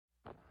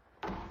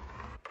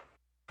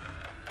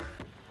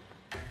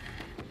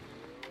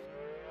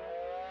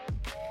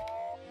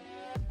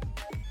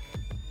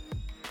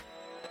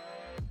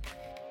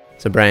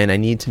So Brian, I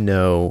need to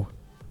know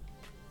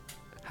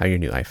how your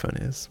new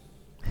iPhone is.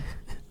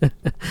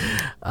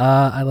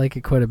 I like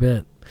it quite a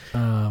bit.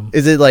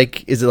 Is it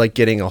like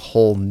getting a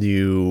whole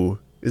new?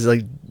 Is it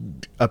like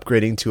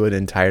upgrading to an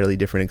entirely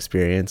different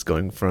experience,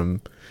 going from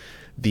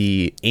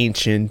the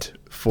ancient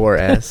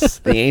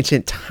 4S, the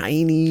ancient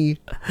tiny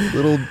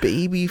little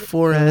baby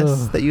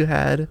 4S that you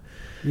had?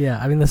 Yeah,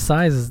 I mean the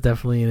size is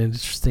definitely an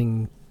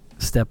interesting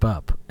step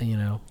up. You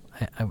know,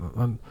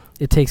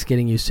 it takes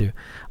getting used to.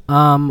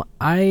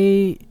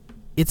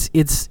 It's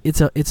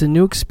a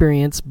new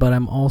experience, but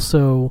I'm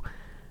also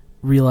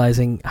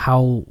realizing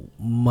how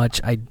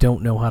much I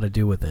don't know how to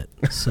do with it.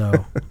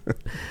 So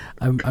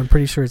I'm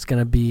pretty sure it's going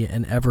to be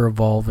an ever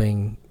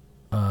evolving,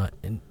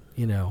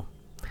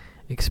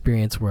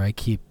 experience where I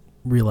keep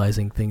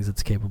realizing things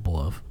it's capable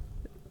of.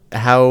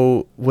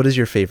 What is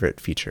your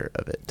favorite feature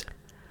of it?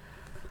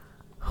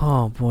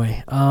 Oh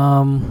boy.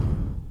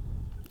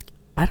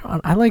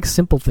 I like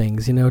simple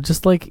things,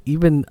 just like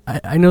even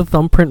I know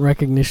thumbprint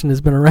recognition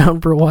has been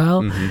around for a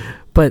while,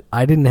 but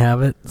I didn't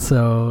have it,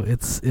 so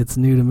it's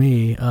new to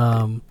me.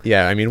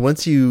 Yeah, I mean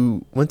once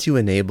you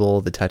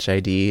enable the Touch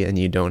ID and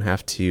you don't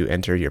have to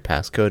enter your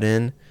passcode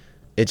in,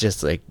 it's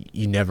just like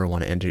you never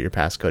want to enter your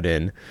passcode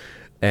in.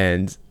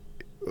 And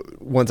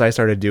once I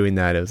started doing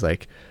that, it was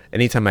like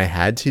anytime I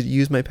had to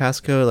use my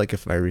passcode, like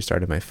if I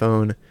restarted my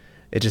phone,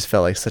 it just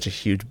felt like such a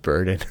huge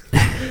burden.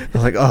 I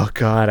was like, oh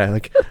God, I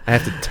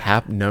have to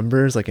tap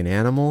numbers like an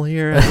animal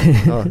here.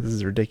 Oh, this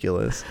is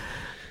ridiculous.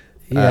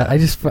 Yeah,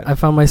 I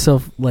found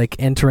myself like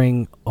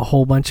entering a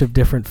whole bunch of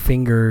different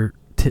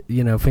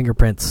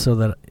fingerprints so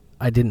that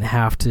I didn't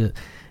have to,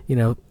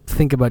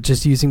 think about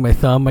just using my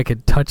thumb. I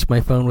could touch my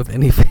phone with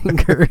any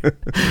finger.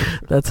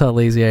 That's how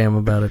lazy I am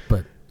about it.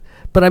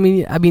 But I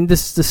mean, the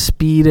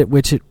speed at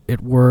which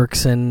it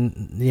works,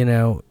 and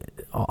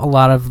a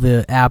lot of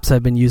the apps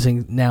I've been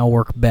using now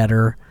work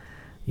better,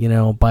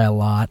 by a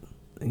lot.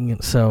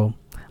 So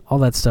all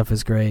that stuff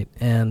is great,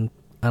 and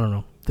I don't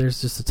know.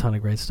 There's just a ton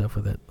of great stuff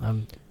with it.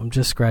 I'm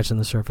just scratching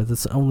the surface.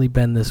 It's only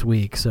been this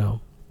week,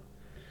 so.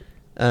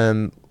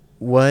 How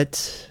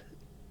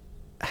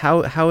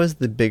is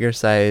the bigger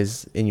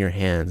size in your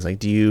hands?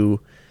 Like,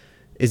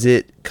 is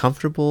it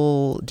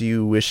comfortable? Do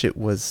you wish it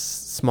was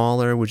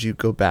smaller? Would you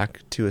go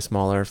back to a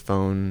smaller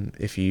phone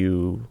if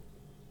you,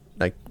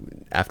 like,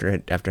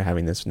 after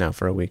having this now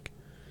for a week?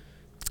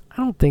 I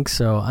don't think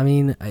so. I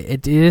mean,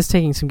 it is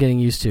taking some getting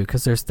used to,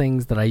 because there's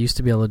things that I used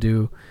to be able to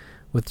do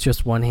with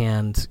just one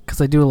hand, because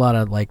I do a lot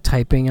of like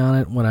typing on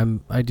it when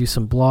I do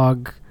some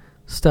blog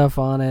stuff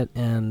on it,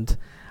 and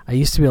I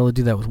used to be able to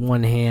do that with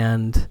one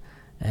hand,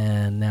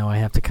 and now I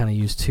have to kind of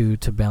use two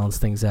to balance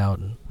things out,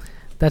 and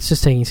that's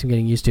just taking some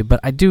getting used to.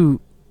 But it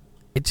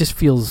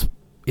feels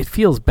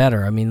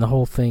better. I mean, the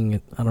whole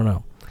thing, I don't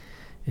know,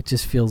 it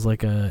just feels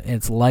like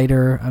it's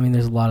lighter. I mean,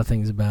 there's a lot of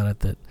things about it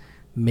that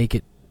make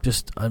it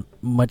just a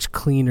much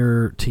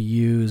cleaner to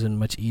use and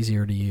much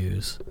easier to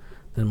use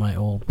than my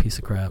old piece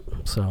of crap.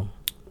 So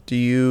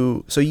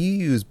you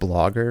use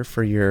Blogger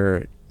for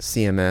your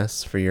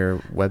CMS, for your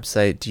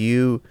website.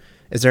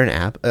 Is there an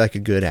app, like a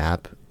good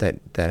app that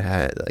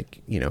had,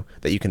 like,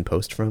 that you can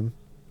post from?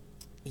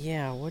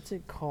 Yeah, what's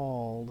it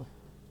called?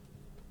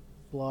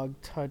 Blog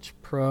Touch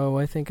Pro,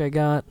 I think I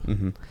got.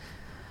 Mm-hmm.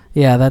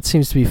 Yeah, that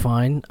seems to be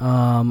fine.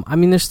 I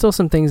mean, there's still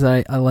some things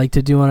that I like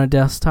to do on a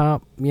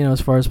desktop,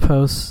 as far as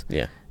posts.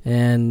 Yeah.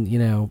 And,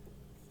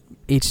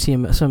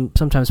 HTML,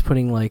 sometimes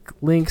putting like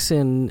links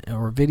in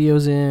or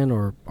videos in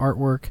or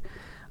artwork.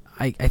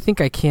 I think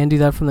I can do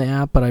that from the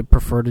app, but I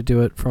prefer to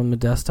do it from the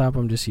desktop.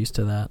 I'm just used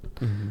to that.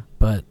 Mm-hmm.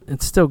 But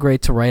it's still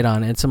great to write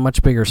on. It's a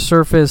much bigger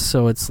surface,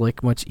 so it's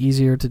like much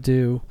easier to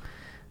do.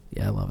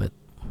 Yeah, I love it.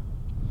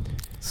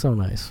 So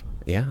nice.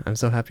 Yeah, I'm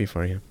so happy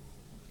for you.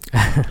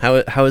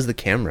 How is the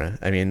camera?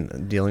 I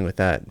mean, dealing with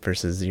that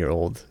versus your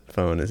old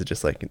phone, is it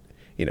just like,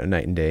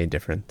 night and day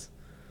difference?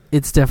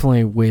 It's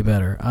definitely way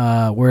better.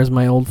 Whereas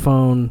my old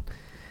phone,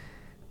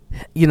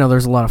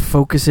 there's a lot of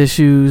focus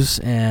issues,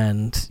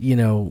 and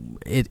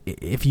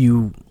if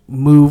you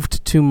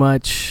moved too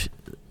much,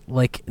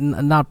 like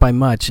not by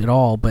much at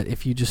all, but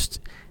if you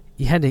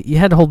had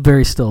to hold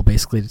very still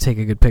basically to take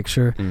a good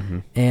picture, mm-hmm.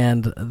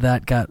 and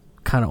that got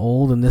kind of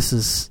old. And this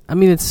is, I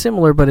mean, it's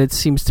similar, but it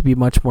seems to be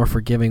much more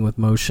forgiving with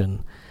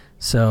motion.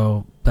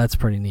 So that's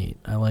pretty neat.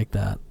 I like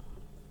that,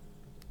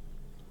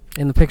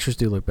 and the pictures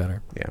do look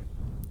better. Yeah.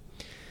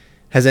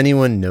 Has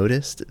anyone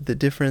noticed the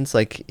difference,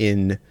 like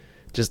in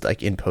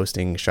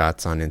posting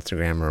shots on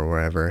Instagram or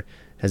wherever?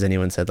 Has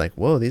anyone said like,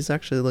 "Whoa, these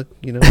actually look,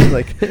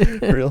 like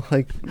real,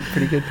 like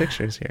pretty good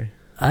pictures here"?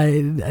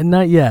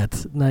 Not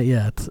yet.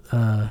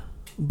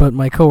 But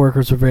my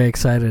coworkers were very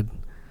excited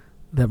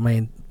that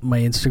my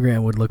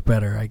Instagram would look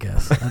better, I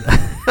guess.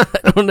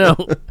 I don't know.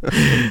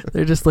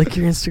 They're just like,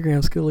 your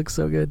Instagram skill looks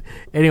so good.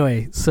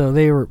 Anyway, so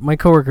my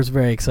coworkers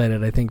were very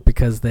excited, I think,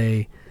 because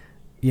they,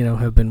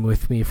 have been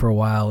with me for a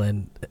while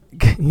and,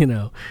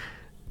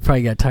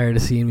 probably got tired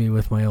of seeing me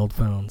with my old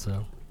phone.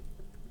 So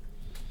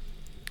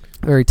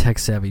very tech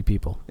savvy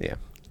people. Yeah.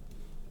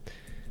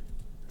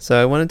 So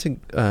I wanted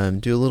to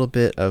do a little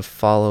bit of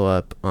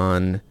follow-up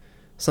on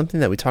something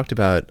that we talked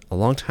about a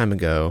long time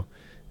ago,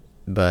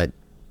 but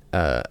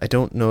I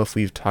don't know if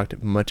we've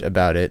talked much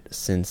about it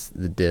since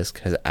the disc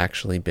has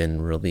actually been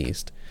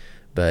released.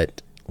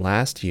 But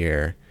last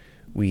year,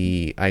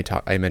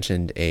 I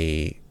mentioned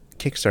a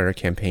Kickstarter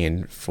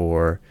campaign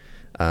for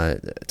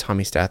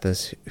Tommy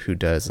Stathis, who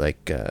does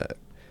like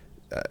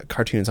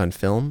cartoons on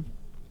film,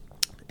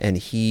 and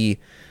he's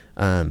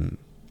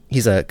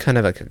a kind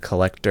of like a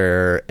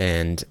collector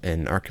and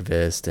an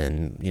archivist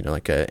and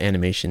like an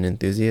animation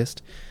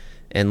enthusiast.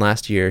 And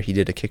last year he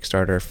did a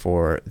Kickstarter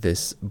for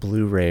this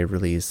Blu-ray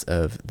release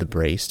of the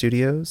Bray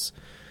Studios,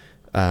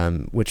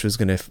 which was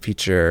going to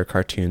feature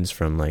cartoons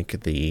from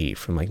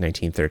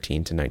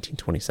 1913 to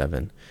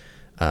 1927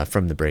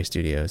 from the Bray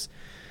Studios.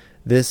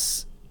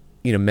 This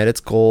met its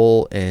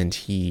goal, and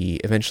he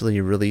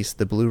eventually released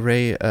the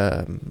Blu-ray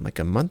like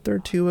a month or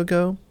two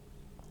ago,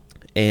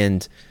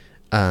 and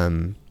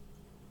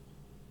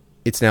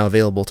it's now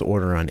available to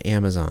order on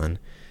Amazon.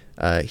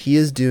 He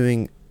is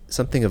doing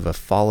something of a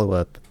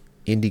follow-up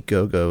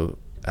Indiegogo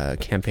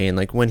campaign.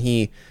 Like when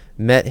he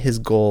met his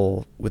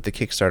goal with the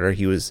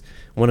Kickstarter,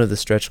 one of the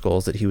stretch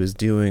goals that he was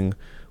doing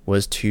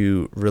was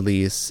to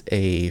release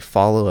a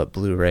follow-up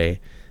Blu-ray,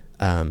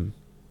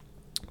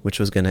 which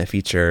was going to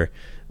feature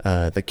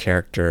the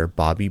character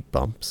Bobby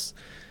Bumps,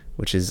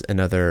 which is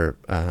another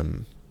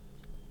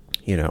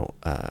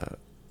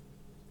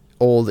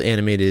old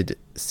animated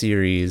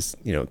series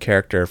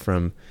character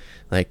from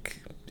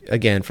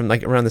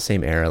around the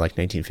same era, like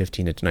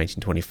 1915 to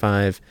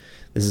 1925.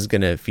 This is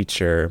going to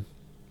feature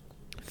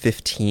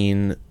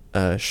 15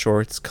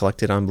 shorts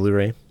collected on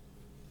Blu-ray,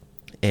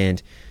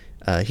 and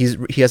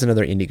he has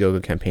another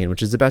Indiegogo campaign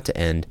which is about to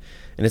end,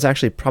 and it's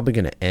actually probably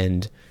going to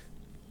end,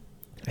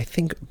 I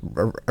think,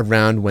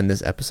 around when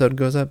this episode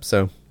goes up.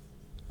 So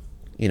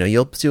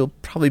you'll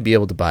probably be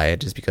able to buy it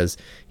just because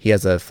he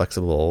has a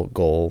flexible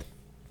goal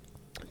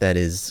that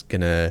is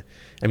gonna.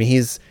 I mean,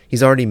 he's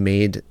already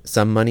made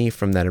some money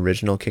from that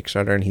original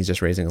Kickstarter, and he's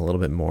just raising a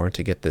little bit more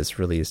to get this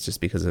released just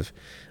because of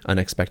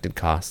unexpected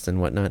costs and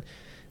whatnot.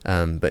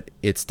 But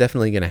it's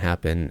definitely going to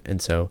happen,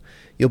 and so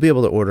you'll be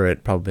able to order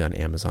it probably on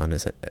Amazon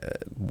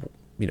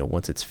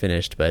once it's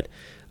finished. But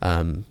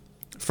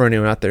for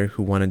anyone out there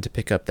who wanted to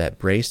pick up that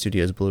Bray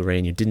Studios Blu-ray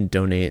and you didn't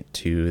donate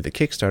to the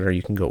Kickstarter,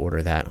 you can go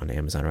order that on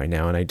Amazon right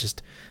now. And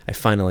I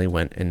finally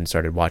went and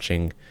started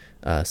watching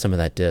some of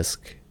that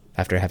disc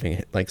after having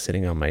it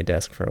sitting on my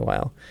desk for a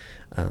while.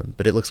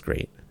 But it looks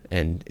great,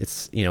 and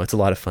it's a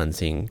lot of fun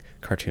seeing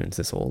cartoons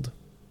this old.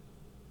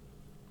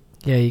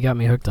 Yeah, you got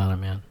me hooked on it,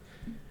 man.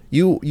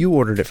 You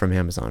ordered it from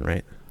Amazon,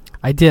 right?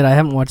 I did. I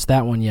haven't watched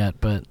that one yet,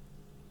 but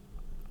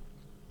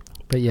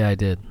yeah, I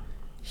did.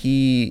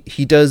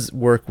 He does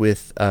work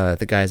with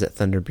the guys at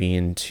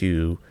Thunderbean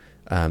to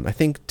I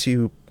think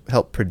to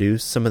help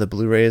produce some of the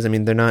Blu-rays. I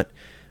mean, they're not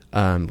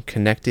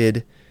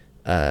connected.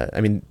 I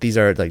mean, these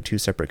are like two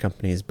separate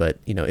companies, but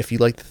if you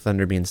like the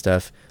Thunderbean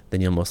stuff,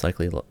 then you'll most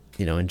likely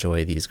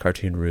enjoy these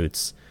Cartoon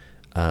Roots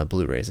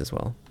Blu-rays as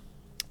well.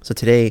 So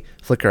today,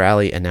 Flicker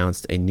Alley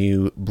announced a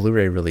new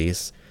Blu-ray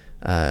release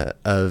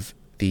of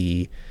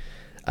the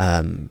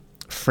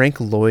Frank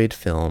Lloyd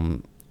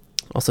film,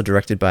 also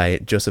directed by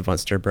Joseph von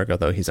Sternberg,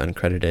 although he's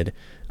uncredited.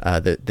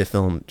 The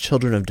film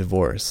Children of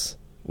Divorce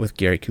with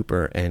Gary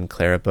Cooper and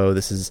Clara Bow.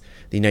 This is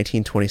the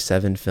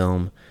 1927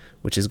 film,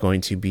 which is going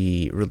to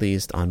be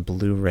released on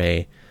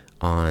Blu-ray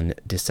on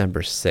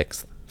December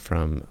 6th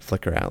from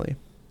Flicker Alley.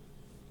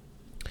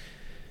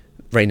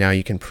 Right now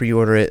you can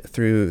pre-order it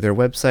through their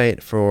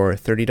website for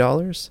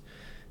 $30,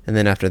 and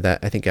then after that,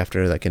 I think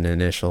after like an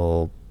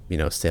initial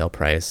sale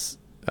price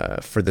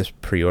for this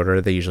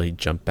pre-order, they usually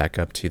jump back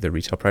up to the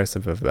retail price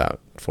of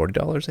about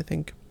 $40, I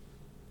think.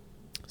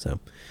 So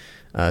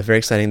very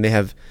exciting. They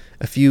have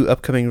a few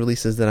upcoming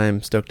releases that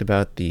I'm stoked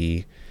about.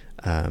 The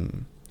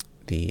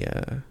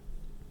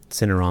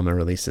Cinerama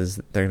releases,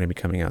 they're going to be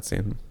coming out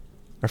soon.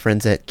 Our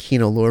friends at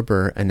Kino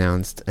Lorber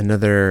announced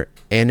another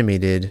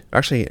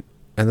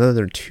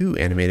two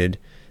animated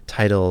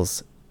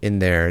titles in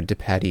their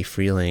DePatie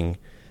Freeling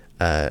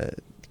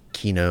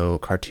Kino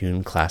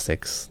Cartoon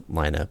Classics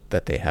lineup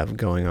that they have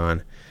going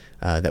on,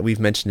 that we've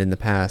mentioned in the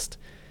past,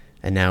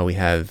 and now we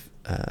have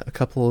a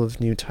couple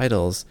of new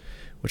titles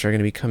which are going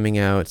to be coming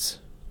out.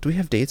 Do we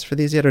have dates for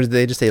these yet, or did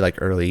they just say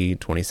like early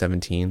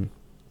 2017?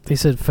 They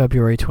said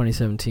February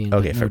 2017.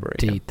 Okay, no February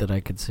date that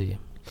I could see.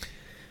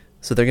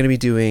 So they're going to be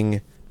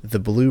doing The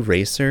Blue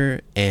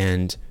Racer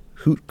and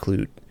Hoot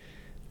Kloot,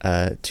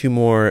 two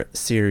more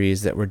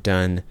series that were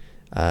done.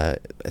 I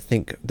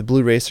think The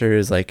Blue Racer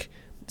is like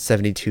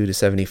 72 to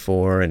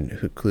 74, and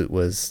Hoot Kloot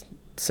was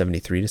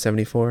 73 to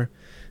 74.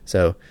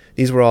 So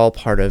these were all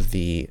part of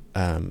the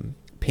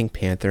Pink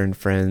Panther and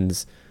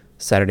Friends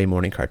Saturday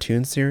morning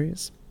cartoon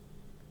series,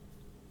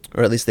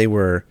 or at least they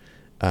were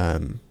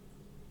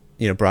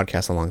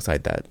broadcast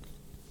alongside that.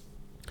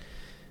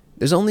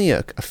 There's only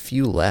a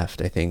few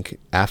left, I think,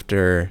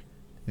 after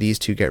these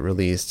two get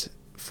released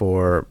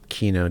for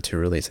Kino to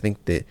release. I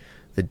think the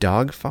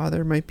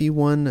Dogfather might be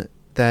one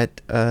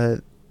that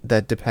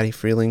that DePatie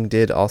Freeling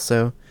did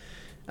also.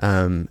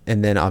 And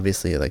then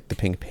obviously like the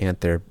Pink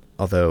Panther,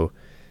 although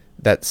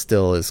that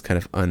still is kind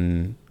of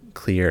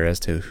unclear as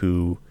to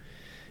who,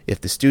 if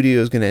the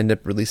studio is going to end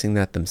up releasing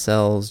that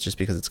themselves, just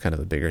because it's kind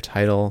of a bigger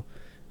title,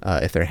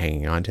 if they're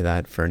hanging on to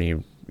that for any,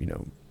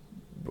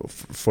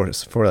 for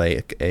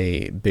like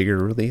a bigger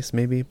release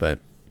maybe. But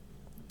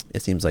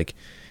it seems like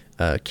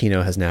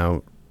Kino has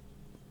now,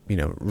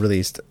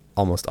 released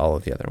almost all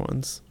of the other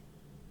ones.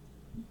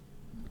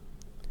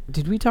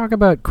 Did we talk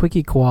about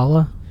Quickie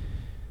Koala?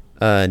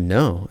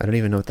 No, I don't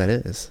even know what that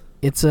is.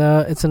 It's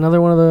another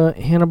one of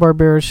the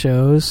Hanna-Barbera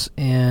shows,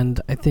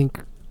 and I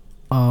think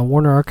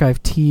Warner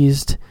Archive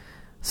teased,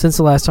 since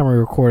the last time we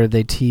recorded,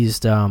 they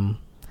teased... I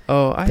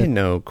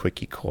know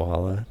Quickie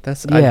Koala.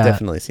 I've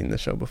definitely seen the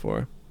show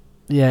before.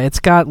 Yeah, it's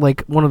got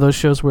like one of those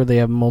shows where they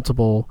have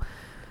multiple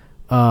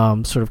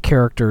sort of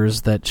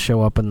characters that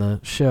show up in the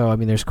show. I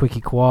mean, there's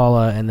Quickie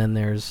Koala, and then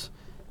there's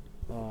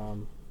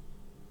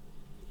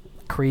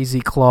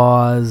Crazy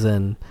Claus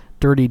and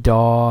Dirty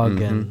Dog,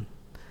 and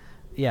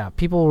yeah,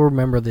 people will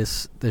remember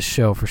this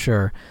show for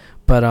sure.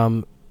 But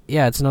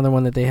yeah, it's another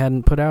one that they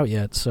hadn't put out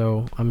yet,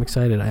 so I'm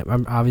excited.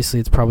 I'm obviously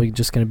it's probably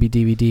just going to be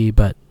DVD,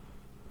 but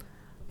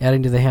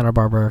adding to the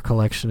Hanna-Barbera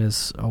collection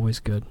is always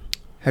good.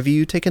 Have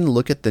you taken a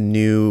look at the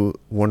new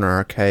Warner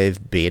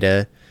Archive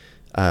beta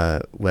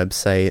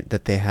website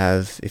that they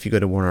have? If you go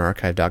to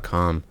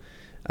warnerarchive.com,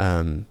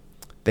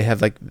 they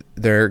have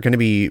they're going to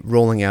be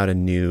rolling out a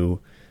new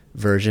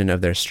version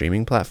of their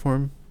streaming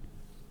platform,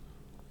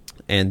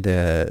 and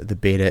the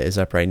beta is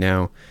up right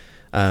now.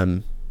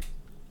 I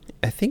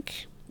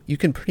think you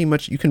can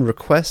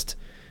request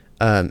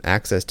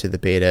access to the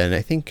beta, and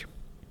I think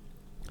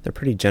they're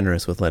pretty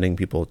generous with letting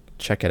people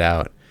check it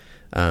out.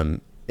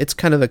 It's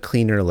kind of a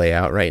cleaner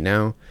layout right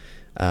now.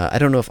 I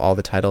don't know if all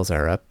the titles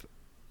are up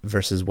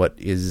versus what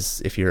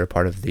is if you're a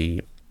part of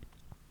the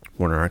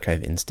Warner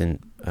Archive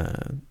Instant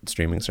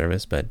streaming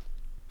service, but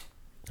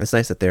it's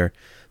nice that they're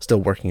still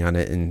working on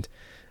it, and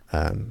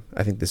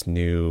I think this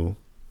new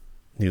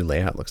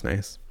layout looks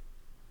nice.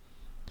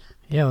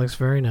 Yeah, it looks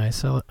very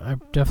nice. I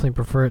definitely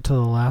prefer it to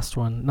the last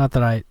one. Not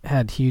that I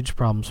had huge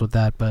problems with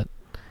that, but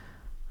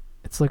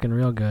it's looking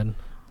real good.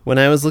 When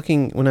I was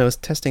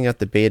testing out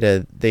the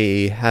beta,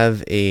 they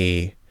have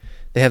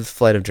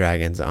Flight of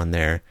Dragons on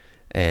there,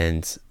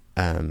 and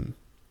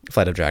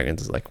Flight of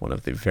Dragons is like one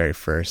of the very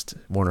first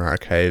Warner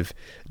Archive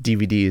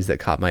DVDs that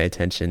caught my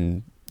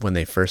attention when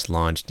they first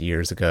launched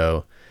years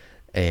ago,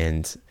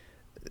 and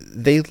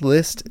they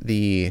list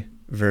the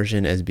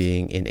version as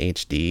being in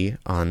HD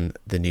on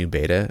the new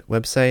beta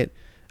website,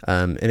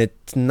 and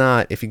it's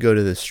not. If you go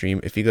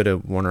to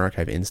Warner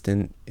Archive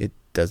Instant, it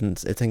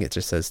doesn't. I think it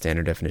just says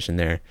standard definition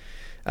there.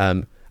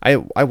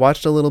 I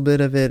watched a little bit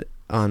of it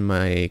on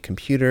my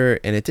computer,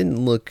 and it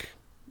didn't look,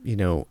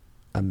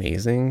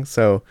 amazing.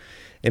 So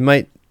it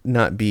might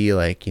not be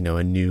like,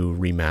 a new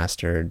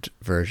remastered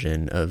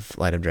version of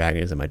Flight of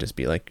Dragons. It might just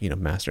be like,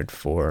 mastered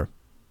for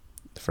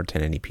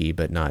 1080p,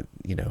 but not,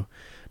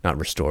 not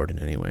restored in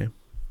any way.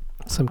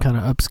 Some kind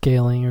of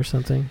upscaling or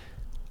something.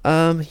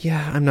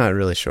 Yeah, I'm not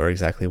really sure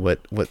exactly what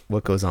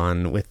goes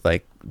on with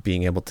like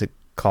being able to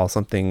call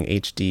something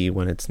HD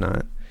when it's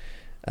not.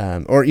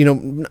 Or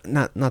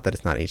not that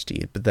it's not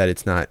HD, but that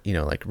it's not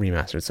like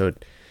remastered. So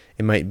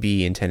it might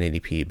be in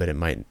 1080p, but it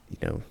might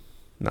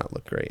not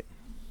look great.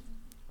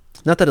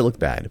 Not that it looked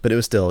bad, but it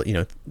was still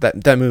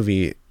that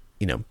movie.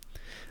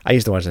 I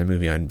used to watch that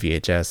movie on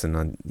VHS and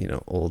on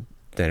old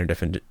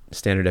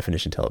standard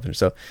definition television.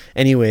 So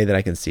any way that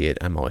I can see it,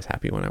 I'm always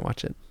happy when I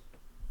watch it.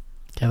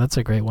 Yeah, that's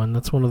a great one.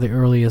 That's one of the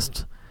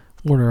earliest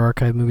Warner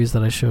Archive movies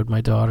that I showed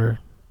my daughter,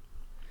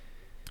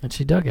 and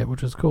she dug it,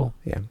 which was cool.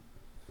 Yeah.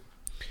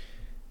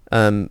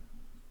 The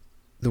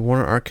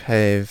Warner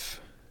Archive,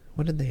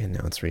 what did they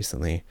announce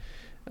recently?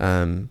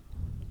 They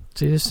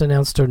just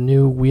announced a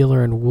new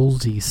Wheeler and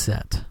Woolsey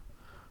set,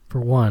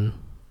 for one.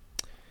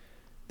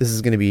 This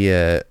is going to be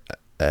a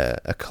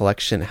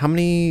collection.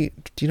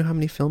 Do you know how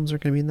many films are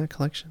going to be in that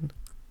collection?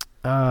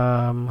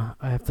 I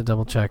have to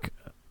double check.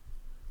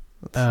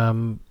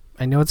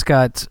 I know it's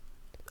got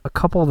a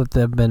couple that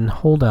have been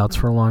holdouts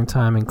for a long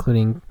time,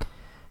 including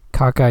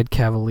Cockeyed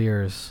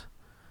Cavaliers,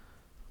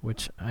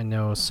 which I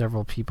know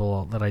several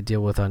people that I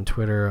deal with on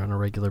Twitter on a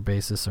regular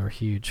basis are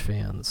huge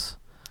fans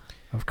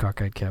of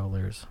Cockeyed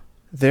Cavaliers.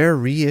 They're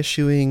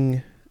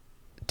reissuing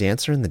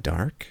Dancer in the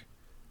Dark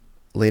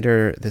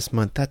later this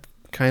month. That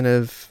kind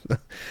of, I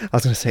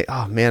was going to say,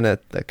 oh man,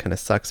 that kind of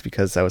sucks,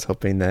 because I was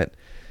hoping that,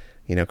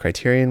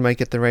 Criterion might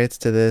get the rights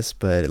to this,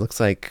 but it looks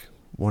like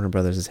Warner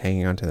Brothers is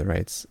hanging on to the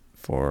rights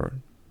for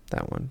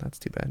that one. That's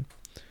too bad.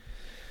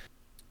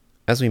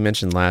 As we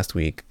mentioned last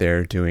week,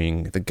 they're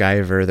doing the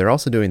Guyver. They're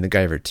also doing the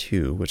Guyver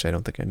 2, which I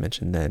don't think I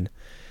mentioned then.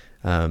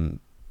 And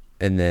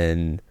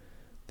then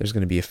there's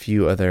going to be a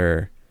few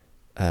other,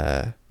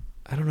 I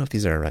don't know if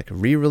these are like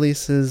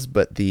re-releases,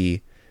 but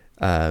the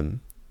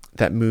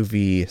that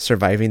movie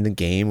Surviving the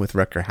Game with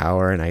Rutger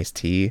Hauer and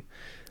Ice-T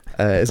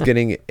is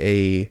getting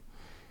a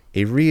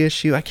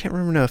reissue. I can't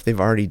remember now if they've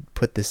already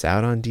put this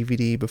out on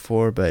DVD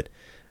before, but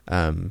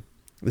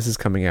This is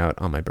coming out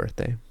on my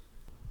birthday.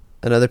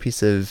 Another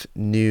piece of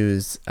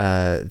news,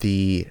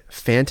 the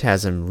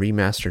Phantasm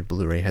remastered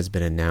Blu-ray has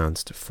been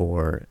announced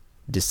for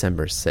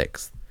December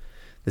 6th.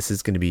 This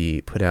is going to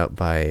be put out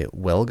by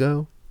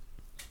Welgo.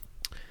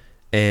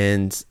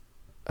 And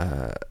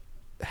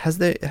has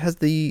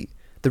the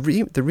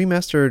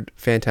remastered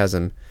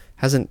Phantasm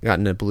hasn't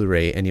gotten a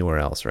Blu-ray anywhere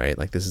else, right?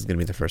 Like, this is going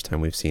to be the first time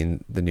we've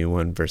seen the new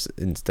one versus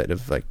instead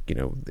of, like, you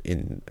know,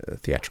 in a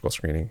theatrical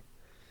screening.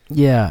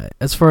 Yeah,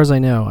 as far as I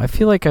know. I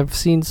feel like I've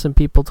seen some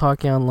people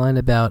talking online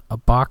about a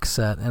box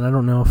set, and I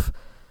don't know if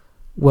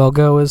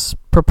Welgo has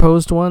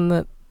proposed one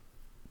that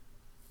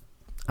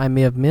I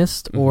may have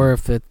missed, or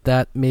if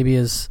that maybe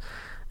is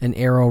an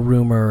Arrow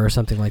rumor or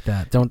something like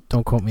that.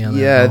 Don't quote me on that.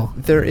 Yeah,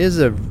 there is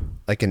an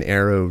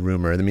Arrow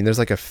rumor. I mean, there's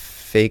like a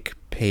fake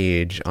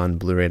page on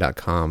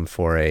Blu-ray.com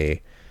for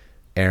a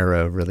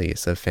Arrow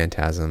release of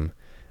Phantasm.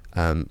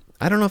 I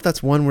don't know if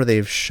that's one where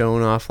they've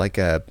shown off like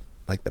the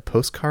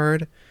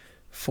postcard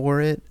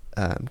for it,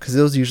 because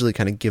those usually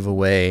kind of give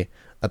away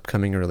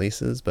upcoming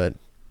releases, but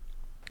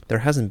there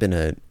hasn't been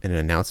an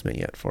announcement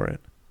yet for it.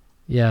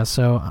 Yeah,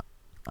 so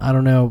I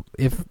don't know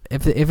if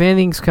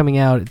anything's coming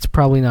out, it's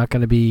probably not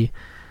going to be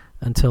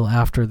until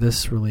after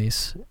this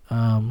release.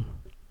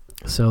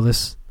 So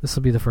this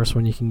will be the first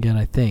one you can get,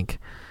 I think,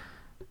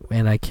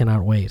 and I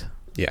cannot wait.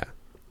 Yeah,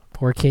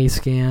 4K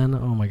scan.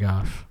 Oh my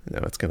gosh. No,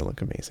 it's going to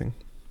look amazing.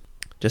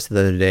 Just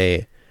the other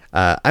day,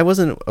 I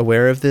wasn't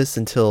aware of this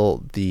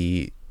until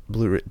the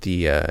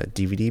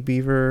DVD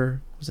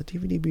Beaver, was it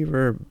DVD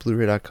Beaver?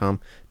 Blu-ray.com.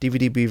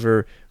 DVD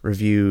Beaver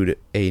reviewed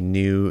a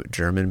new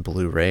German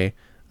Blu-ray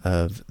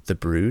of The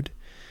Brood.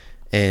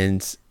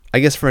 And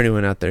I guess for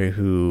anyone out there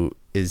who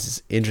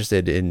is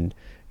interested in,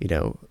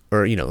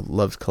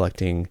 loves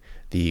collecting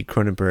the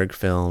Cronenberg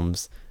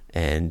films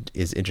and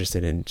is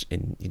interested in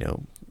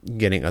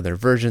getting other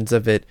versions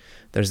of it,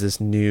 there's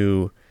this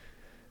new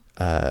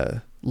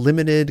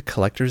limited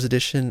collector's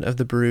edition of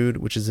The Brood,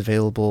 which is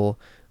available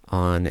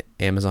on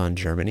Amazon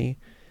Germany.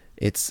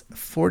 It's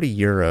 40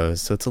 euros,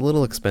 so it's a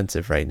little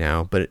expensive right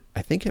now, but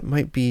I think it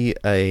might be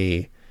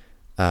a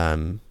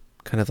kind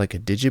of like a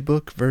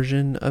digibook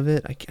version of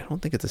it. I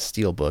don't think it's a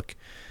steelbook,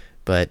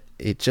 but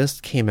it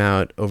just came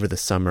out over the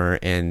summer,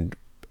 and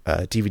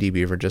DVD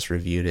Beaver just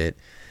reviewed it,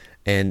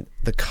 and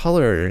the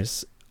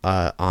colors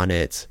on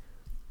it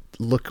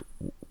look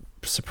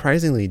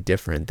surprisingly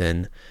different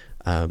than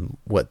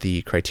what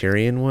the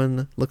Criterion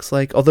one looks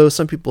like. Although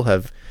some people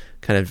have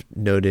kind of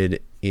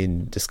noted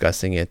in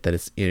discussing it that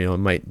it's, it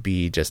might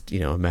be just,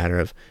 a matter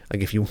of,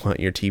 like, if you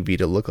want your TV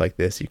to look like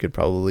this, you could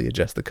probably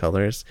adjust the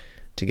colors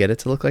to get it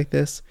to look like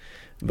this.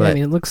 But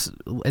yeah, I mean,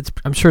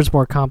 I'm sure it's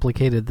more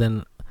complicated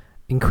than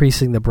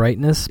increasing the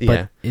brightness,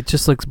 but it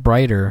just looks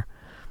brighter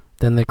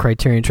than the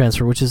Criterion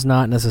Transfer, which is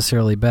not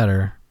necessarily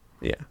better.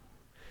 Yeah.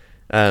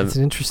 It's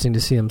interesting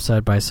to see them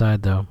side by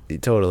side, though.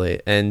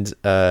 Totally. And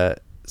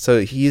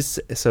so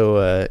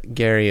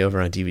Gary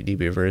over on DVD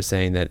Beaver is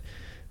saying that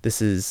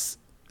this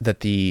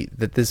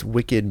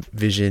Wicked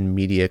Vision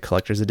Media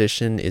Collector's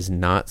Edition is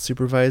not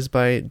supervised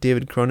by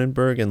David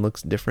Cronenberg and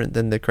looks different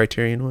than the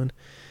Criterion one,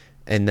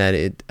 and that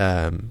it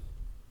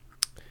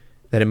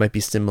might be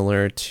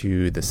similar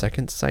to the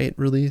Second Sight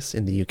release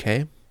in the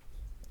UK,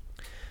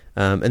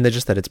 and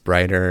just that it's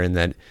brighter and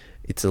that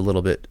it's a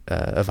little bit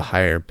of a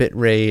higher bit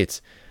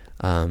rate.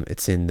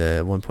 It's in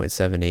the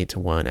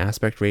 1.78:1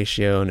 aspect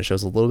ratio, and it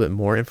shows a little bit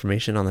more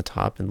information on the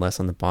top and less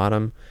on the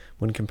bottom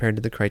when compared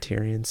to the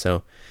Criterion.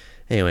 So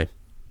anyway,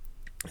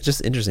 it's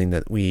just interesting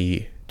that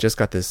we just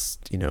got this,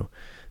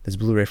 this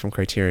Blu-ray from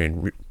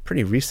Criterion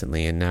pretty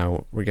recently, and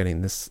now we're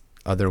getting this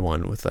other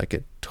one with like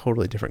a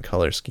totally different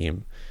color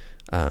scheme.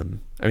 I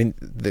mean,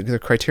 the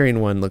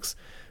Criterion one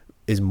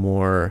is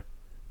more,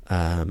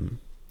 I don't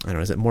know,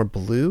 is it more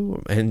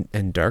blue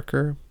and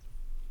darker?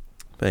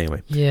 But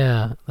anyway.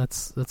 Yeah,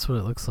 that's what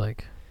it looks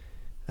like.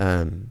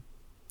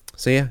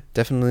 So yeah,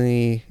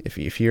 definitely,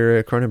 if you're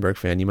a Cronenberg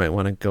fan, you might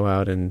want to go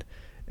out and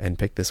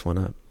pick this one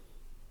up.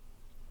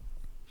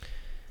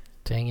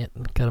 Dang it,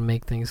 gotta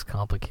make things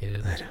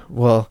complicated.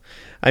 Well,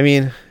 I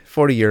mean,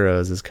 40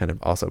 euros is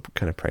also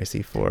kind of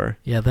pricey for...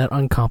 Yeah, that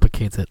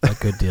uncomplicates it a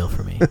good deal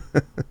for me.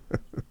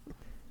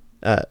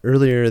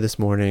 Earlier this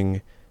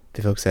morning,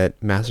 the folks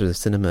at Masters of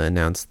Cinema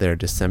announced their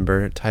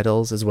December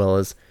titles, as well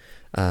as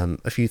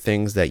a few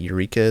things that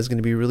Eureka is going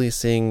to be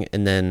releasing,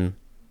 and then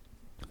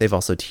they've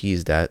also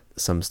teased at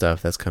some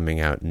stuff that's coming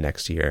out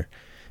next year.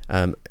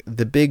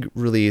 The big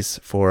release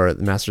for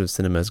the Masters of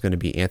Cinema is going to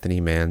be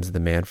Anthony Mann's The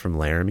Man from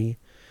Laramie,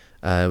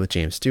 with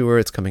James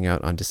Stewart. It's coming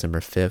out on December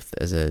 5th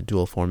as a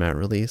dual format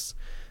release.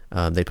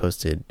 They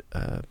posted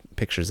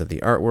pictures of the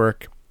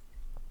artwork.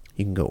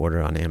 You can go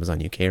order on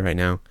Amazon UK right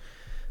now.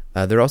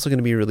 They're also going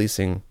to be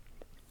releasing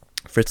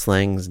Fritz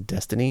Lang's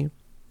Destiny,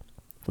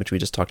 which we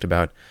just talked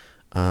about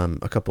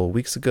a couple of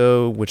weeks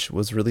ago, which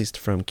was released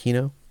from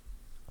Kino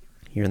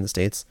here in the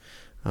States.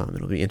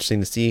 It'll be interesting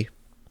to see,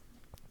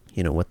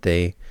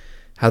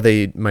 how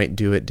they might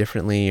do it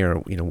differently,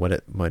 or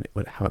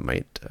how it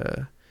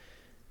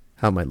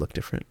might look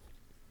different.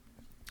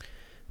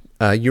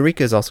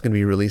 Eureka is also going to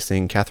be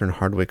releasing Catherine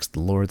Hardwicke's The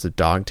Lords of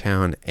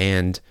Dogtown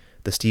and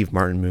the Steve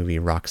Martin movie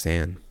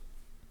Roxanne.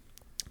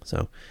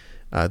 So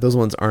those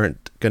ones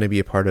aren't going to be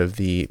a part of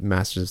the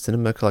Masters of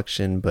Cinema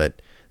collection,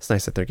 but it's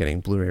nice that they're getting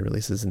Blu-ray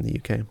releases in the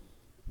UK.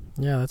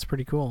 Yeah, that's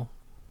pretty cool.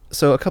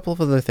 So a couple of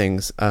other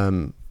things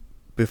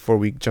before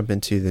we jump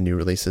into the new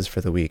releases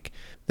for the week.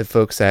 The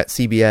folks at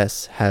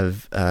CBS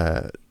have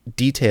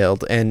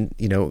detailed and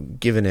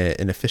given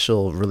an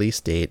official release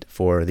date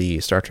for the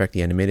Star Trek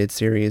The Animated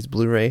Series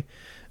Blu-ray.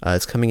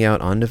 It's coming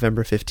out on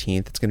November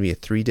 15th. It's going to be a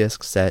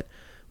 3-disc set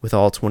with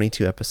all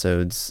 22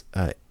 episodes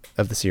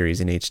of the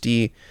series in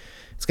HD.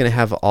 It's going to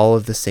have all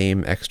of the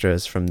same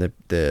extras from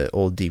the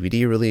old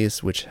DVD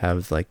release, which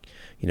have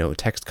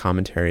text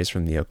commentaries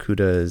from the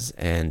Okudas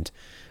and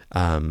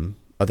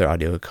other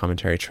audio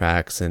commentary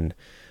tracks and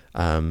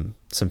some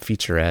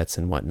featurettes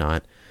and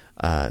whatnot.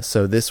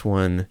 So this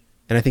one,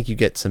 and I think you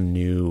get some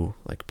new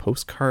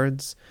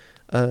postcards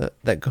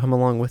that come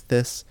along with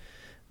this.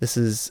 This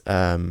is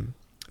Paramount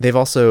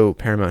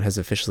has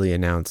officially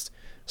announced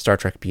Star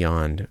Trek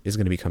Beyond is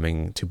going to be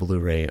coming to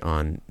Blu-ray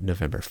on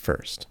November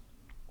 1st.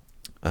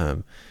 I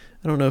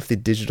don't know if the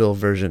digital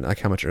version,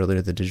 how much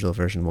earlier the digital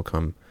version will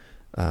come,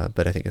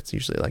 but I think it's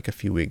usually a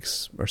few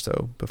weeks or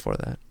so before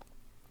that.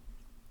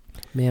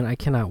 Man, I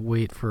cannot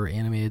wait for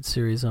animated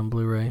series on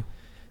Blu-ray.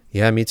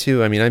 Yeah, me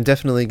too. I mean, I'm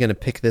definitely going to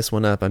pick this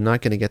one up. I'm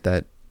not going to get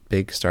that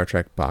big Star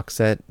Trek box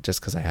set just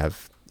because I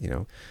have,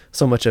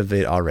 so much of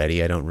it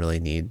already. I don't really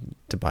need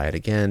to buy it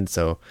again.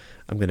 So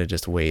I'm going to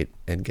just wait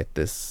and get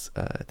this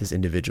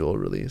individual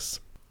release.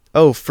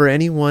 Oh, for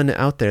anyone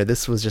out there,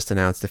 this was just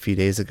announced a few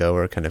days ago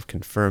or kind of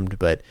confirmed,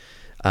 but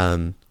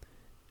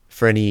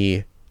for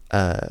any,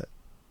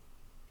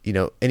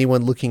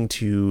 anyone looking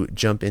to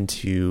jump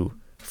into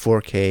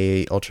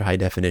 4K ultra high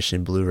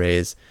definition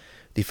Blu-rays,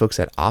 the folks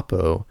at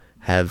Oppo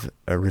have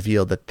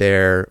revealed that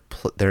their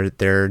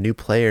new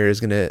player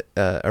is going to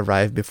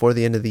arrive before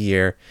the end of the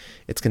year.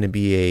 It's going to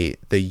be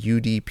the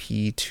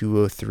UDP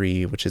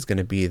 203, which is going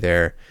to be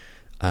their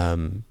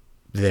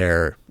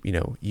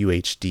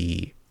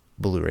UHD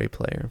Blu-ray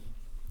player.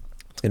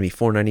 It's going to be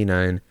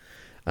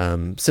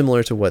 $4.99,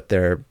 similar to what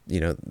their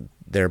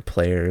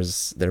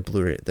players, their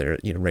Blu-ray, their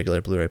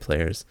regular Blu-ray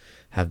players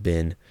have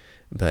been,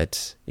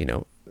 but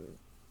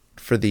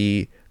for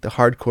the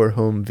hardcore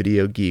home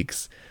video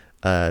geeks,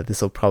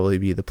 this will probably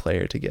be the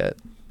player to get.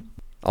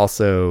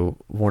 Also,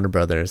 Warner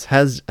Brothers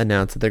has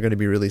announced that they're going to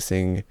be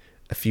releasing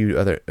a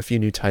few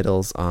new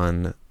titles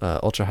on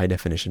ultra high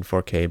definition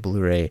 4K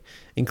Blu-ray,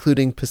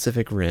 including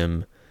Pacific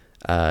Rim,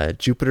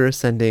 Jupiter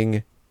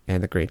Ascending,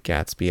 and The Great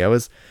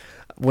Gatsby.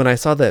 When I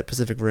saw that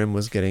Pacific Rim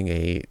was getting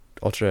a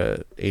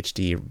ultra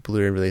HD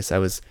Blu-ray release, I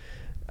was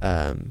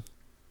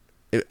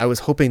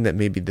hoping that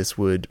maybe this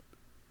would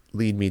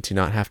lead me to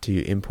not have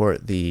to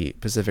import the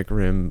Pacific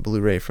Rim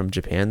Blu-ray from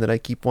Japan that I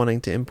keep wanting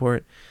to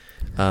import.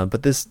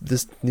 But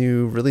this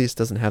new release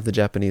doesn't have the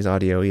Japanese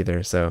audio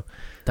either, so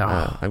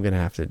I'm going to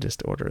have to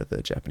just order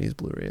the Japanese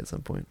Blu-ray at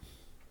some point.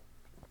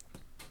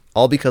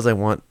 All because I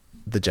want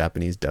the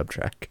Japanese dub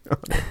track.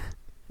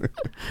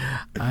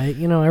 I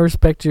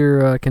respect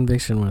your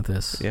conviction with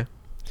this. Yeah.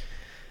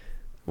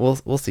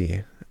 We'll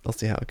see. I'll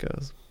see how it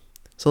goes.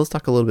 So let's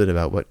talk a little bit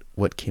about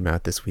what came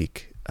out this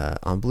week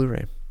on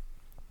Blu-ray.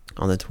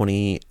 On the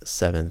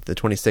 27th, the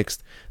 26th,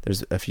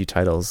 there's a few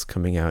titles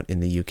coming out in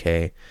the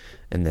UK,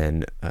 and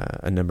then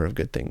a number of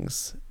good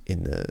things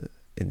in the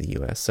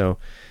US. So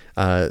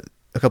a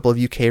couple of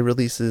UK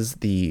releases,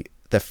 the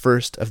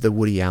first of the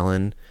Woody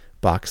Allen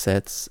box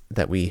sets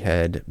that we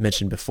had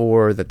mentioned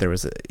before, that there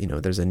was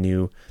there's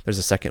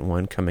a second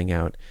one coming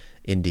out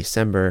in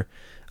December.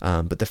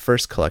 But the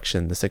first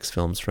collection, the 6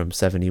 films from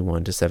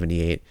 71 to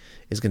 78,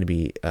 is going to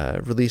be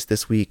released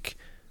this week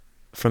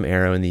from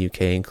Arrow in the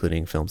UK,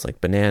 including films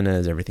like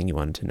Bananas, Everything You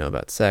Wanted to Know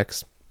About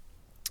Sex,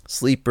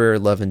 Sleeper,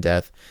 Love and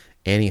Death,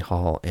 Annie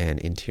Hall, and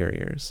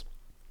Interiors.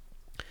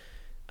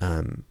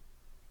 Let's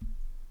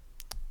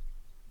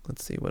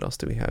see, what else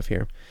do we have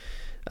here?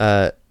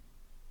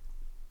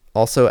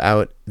 Also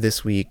out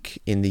this week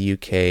in the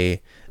UK,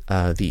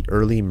 the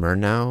Early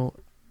Murnau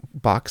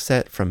box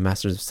set from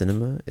Masters of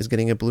Cinema is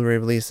getting a Blu-ray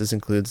release. This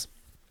includes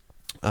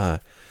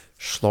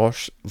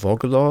Schloss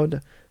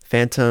Vogelöd,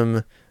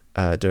 Phantom,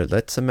 Der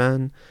letzte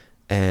Mann,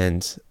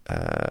 and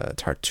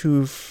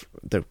Tartuffe,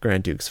 The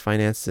Grand Duke's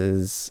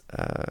Finances.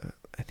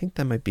 I think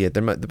that might be it.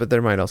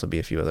 There might also be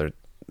a few other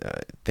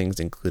things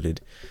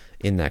included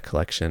in that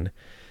collection.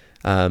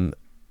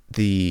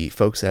 The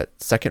folks at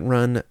Second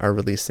Run are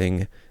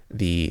releasing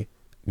the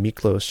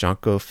Miklos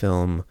Janko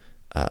film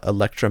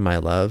Electra My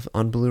Love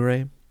on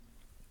Blu-ray,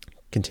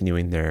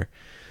 continuing their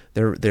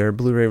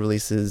Blu-ray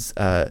releases.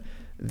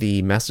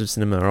 The Masters of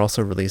Cinema are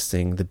also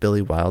releasing the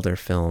Billy Wilder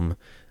film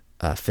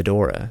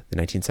Fedora, the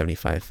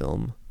 1975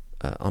 film,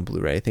 on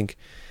Blu-ray. I think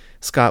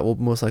Scott will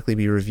most likely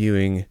be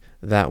reviewing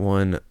that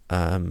one.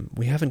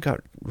 We haven't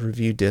got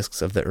review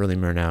discs of the Early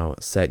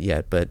Murnau set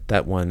yet, but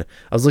that one,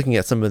 I was looking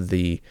at some of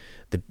the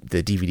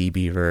DVD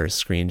Beaver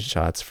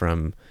screenshots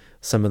from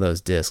some of those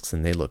discs,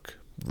 and they look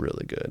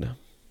really good.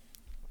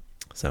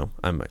 So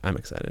I'm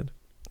excited.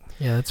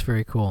 Yeah, that's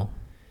very cool.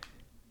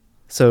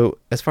 So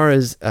as far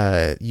as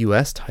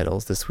U.S.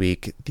 titles this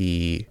week,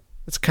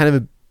 it's kind of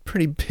a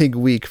pretty big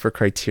week for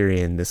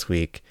Criterion this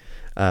week.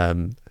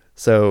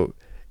 So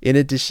in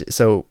addition,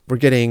 we're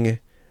getting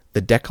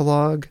The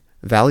Decalogue,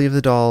 Valley of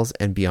the Dolls,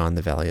 and Beyond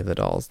the Valley of the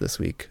Dolls this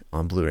week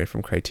on Blu-ray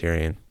from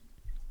Criterion.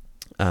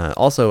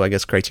 Also, I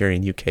guess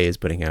Criterion UK is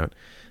putting out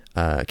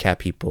Cat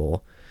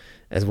People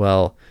as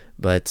well,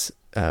 but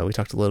we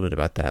talked a little bit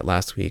about that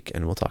last week,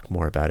 and we'll talk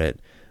more about it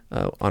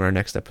on our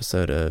next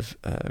episode of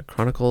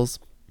Chronicles.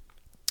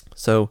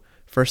 So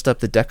first up,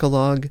 The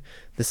Decalogue.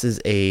 This is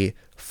a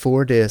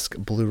 4-disc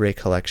Blu-ray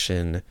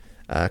collection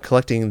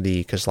collecting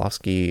the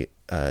Kieślowski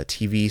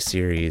TV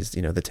series,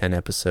 the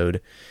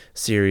 10-episode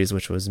series,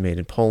 which was made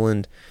in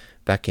Poland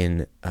back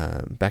in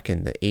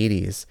the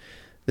 80s.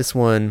 This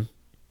one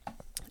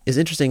is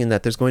interesting in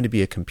that there's going to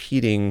be a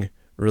competing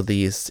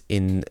release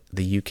in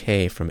the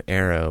UK from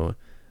Arrow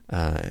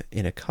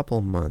in a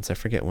couple months. I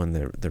forget when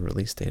the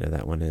release date of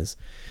that one is,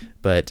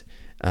 but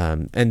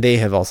and they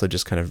have also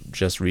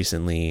just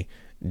recently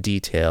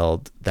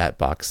detailed that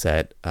box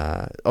set.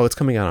 It's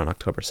coming out on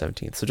October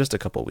 17th, so just a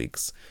couple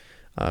weeks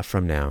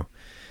from now.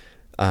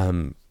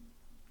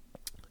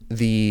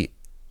 The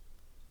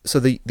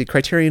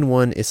Criterion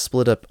one is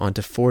split up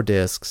onto 4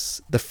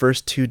 discs. The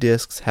first 2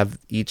 discs have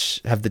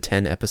the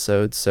 10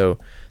 episodes, so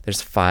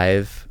there's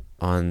 5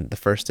 on the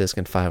first disc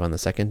and 5 on the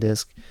second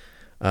disc.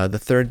 The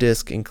third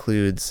disc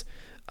includes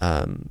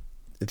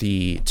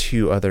the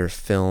 2 other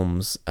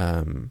films,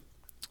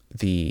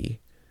 the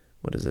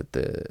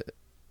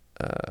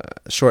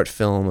short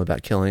film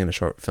about killing and a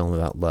short film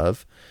about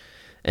love.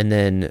 And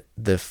then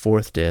the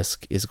 4th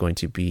disc is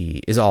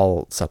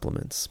all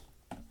supplements,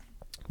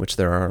 which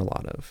there are a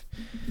lot of.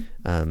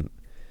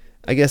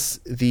 I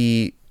guess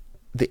the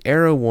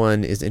Arrow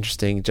one is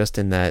interesting just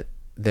in that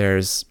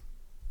there's,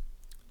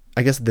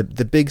 I guess the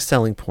big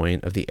selling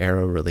point of the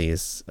Arrow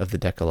release of the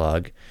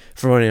Decalogue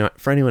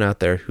for anyone out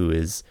there who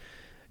is,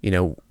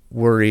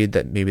 worried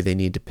that maybe they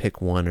need to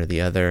pick one or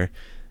the other.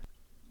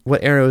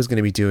 What Arrow is going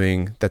to be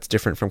doing that's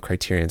different from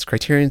Criterion's.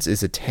 Criterion's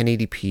is a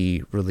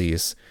 1080p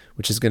release,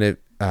 which is going to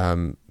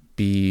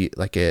be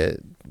like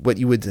what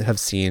you would have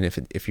seen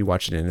if you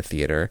watched it in a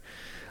theater.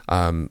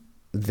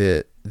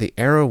 The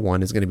Arrow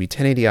one is going to be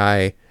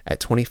 1080i at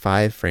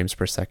 25 frames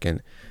per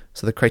second.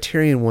 So the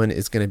Criterion one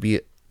is going to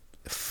be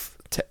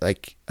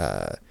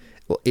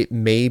it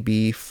may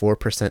be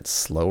 4%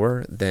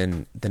 slower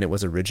than it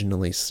was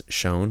originally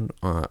shown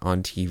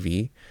on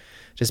TV.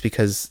 Just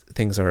because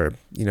things are,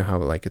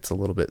 how it's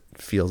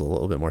feels a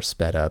little bit more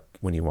sped up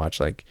when you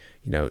watch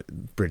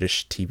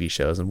British TV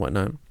shows and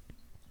whatnot.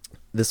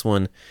 This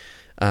one,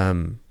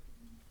 the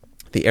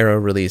Arrow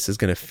release is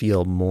going to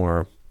feel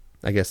more,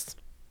 I guess,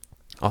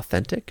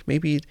 authentic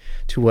maybe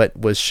to what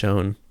was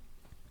shown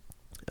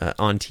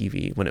on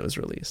TV when it was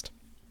released.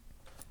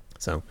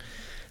 So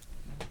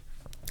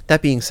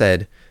that being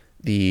said,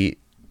 the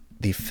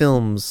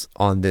films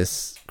on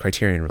this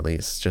Criterion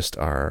release just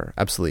are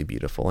absolutely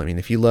beautiful. I mean,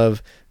 if you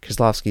love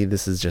Kieślowski,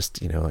 this is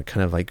just,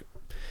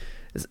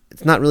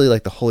 it's not really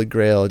like the Holy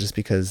Grail just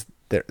because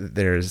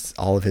there's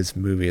all of his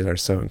movies are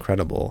so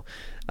incredible.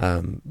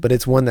 But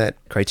it's one that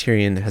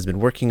Criterion has been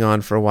working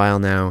on for a while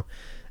now.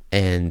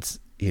 And,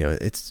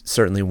 it's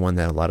certainly one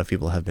that a lot of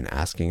people have been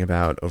asking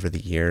about over the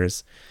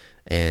years.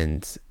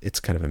 And it's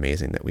kind of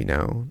amazing that we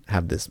now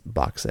have this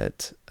box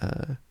set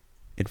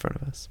in front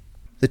of us.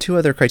 The 2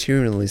 other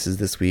Criterion releases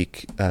this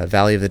week,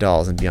 Valley of the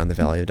Dolls and Beyond the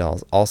Valley of the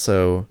Dolls,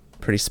 also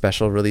pretty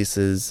special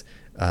releases.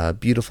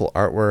 Beautiful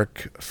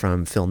artwork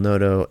from Phil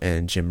Noto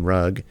and Jim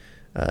Rugg.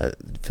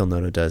 Phil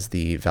Noto does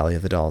the Valley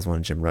of the Dolls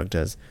one, Jim Rugg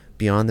does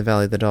Beyond the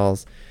Valley of the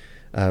Dolls.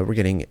 We're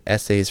getting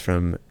essays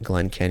from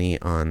Glenn Kenny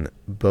on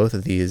both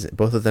of these.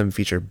 Both of them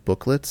feature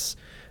booklets,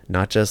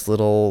 not just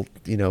little,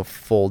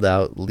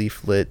 fold-out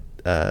leaflet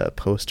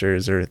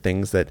posters or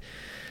things that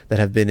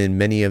have been in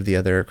many of the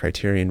other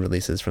Criterion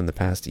releases from the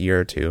past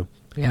year or 2.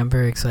 Yeah, I'm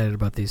very excited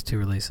about these 2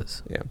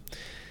 releases.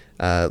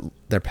 Yeah.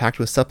 They're packed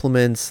with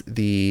supplements.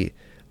 The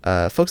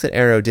folks at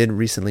Arrow did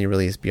recently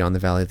release Beyond the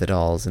Valley of the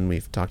Dolls, and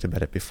we've talked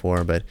about it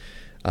before, but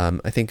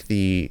I think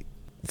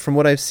from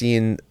what I've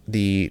seen,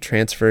 the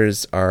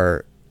transfers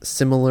are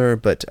similar,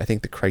 but I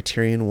think the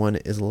Criterion one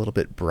is a little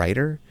bit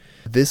brighter.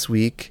 This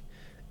week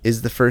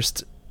is the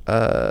first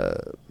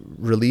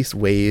release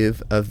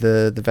wave of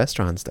the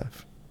Vestron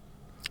stuff.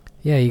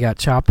 Yeah, you got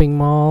Chopping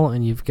Mall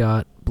and you've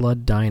got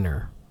Blood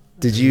Diner.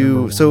 Did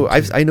you? So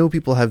I know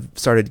people have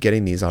started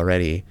getting these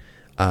already.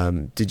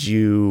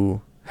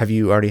 Have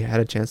you already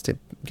had a chance to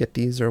get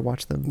these or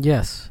watch them?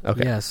 Yes.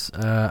 Okay. Yes.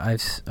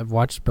 I've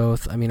watched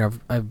both. I mean, I've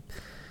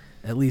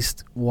at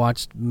least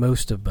watched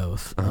most of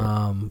both.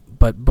 Uh-huh.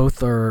 But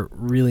both are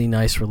really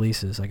nice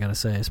releases, I gotta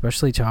say.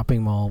 Especially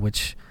Chopping Mall,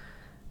 which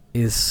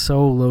is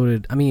so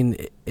loaded. I mean,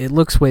 it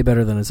looks way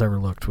better than it's ever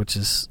looked, which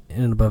is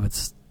in and above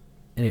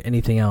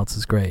anything else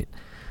is great.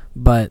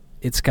 But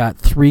it's got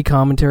 3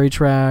 commentary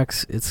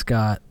tracks. It's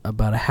got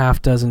about a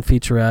half dozen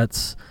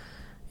featurettes,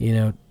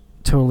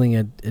 totaling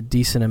a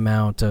decent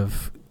amount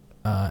of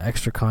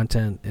extra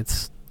content.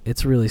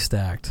 It's really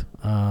stacked.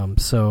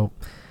 So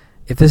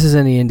if this is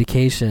any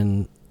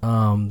indication,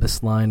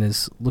 this line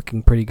is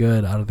looking pretty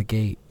good out of the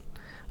gate.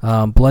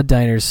 Blood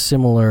Diner's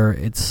similar.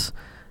 It's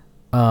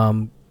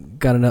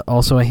got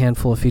also a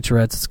handful of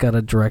featurettes. It's got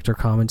a director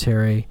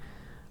commentary,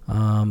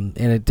 and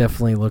it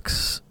definitely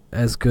looks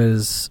as good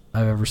as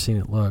I've ever seen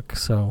it look.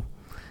 So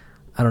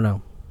I don't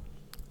know.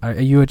 Are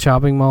you a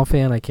Chopping Mall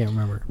fan? I can't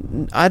remember.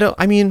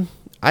 I mean,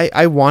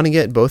 I want to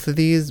get both of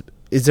these.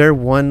 Is there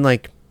one,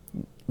 like,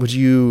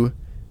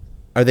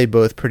 are they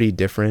both pretty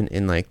different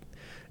in, like,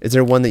 is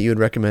there one that you would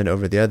recommend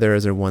over the other?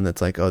 Is there one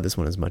that's like, oh, this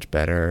one is much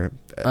better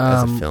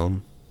as a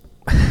film?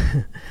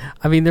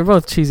 I mean, they're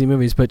both cheesy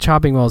movies, but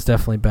Chopping Mall is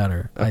definitely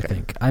better, okay. I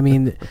think. I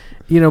mean,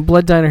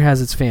 Blood Diner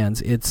has its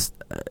fans. It's,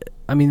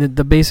 I mean,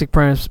 the basic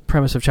premise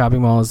of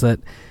Chopping Mall is that,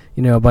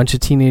 a bunch of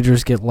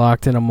teenagers get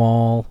locked in a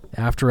mall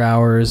after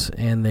hours,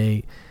 and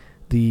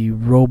the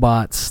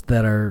robots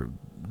that are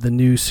the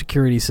new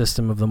security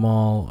system of the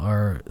mall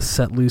are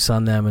set loose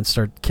on them and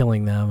start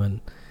killing them,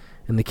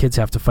 and the kids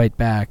have to fight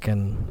back.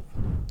 And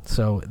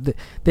so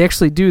they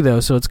actually do, though,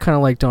 so it's kind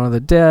of like Dawn of the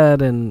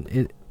Dead,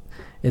 and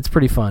it's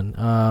pretty fun.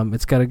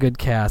 It's got a good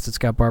cast. It's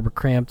got Barbara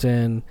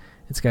Crampton.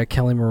 It's got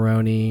Kelly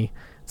Maroney.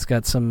 It's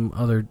got some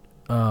other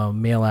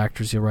male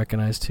actors you'll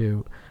recognize,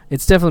 too.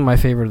 It's definitely my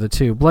favorite of the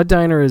two. Blood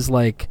Diner is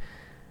like,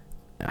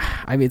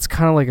 I mean, it's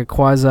kind of like a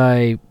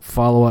quasi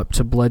follow-up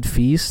to Blood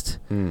Feast,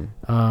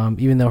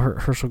 even though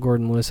Herschel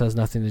Gordon Lewis has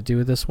nothing to do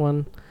with this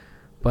one.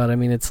 But, I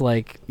mean, it's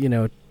like,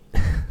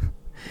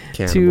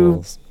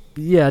 Cannibals.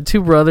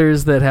 Two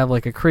brothers that have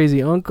like a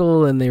crazy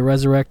uncle, and they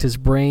resurrect his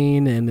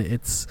brain, and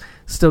it's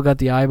still got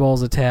the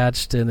eyeballs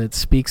attached, and it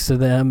speaks to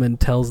them and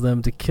tells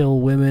them to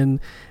kill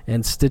women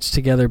and stitch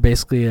together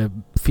basically a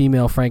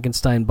female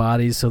Frankenstein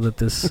body so that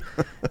this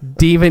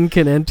demon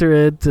can enter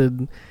it.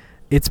 And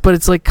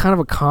it's like kind of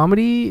a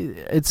comedy.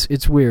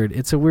 It's weird.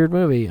 It's a weird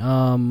movie.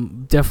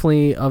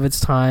 Definitely of its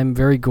time,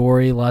 very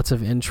gory, lots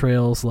of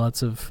entrails,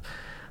 lots of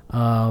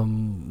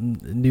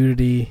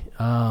nudity.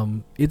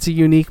 It's a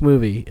unique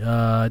movie,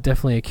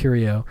 definitely a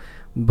curio,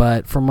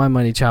 but for my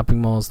money,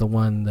 Chopping Mall is the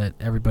one that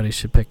everybody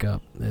should pick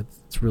up.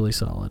 It's really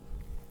solid.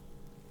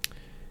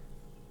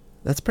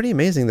 That's pretty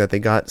amazing that they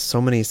got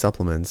so many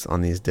supplements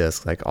on these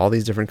discs, like all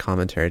these different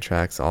commentary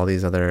tracks, all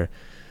these other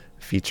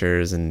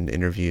features and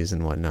interviews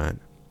and whatnot.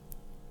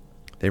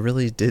 They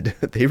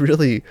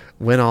really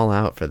went all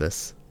out for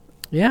this.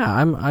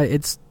 Yeah,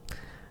 it's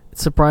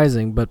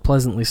surprising, but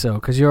pleasantly so,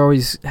 because you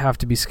always have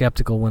to be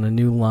skeptical when a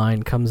new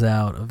line comes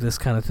out of this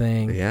kind of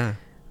thing. Yeah,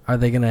 are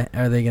they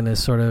gonna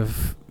sort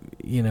of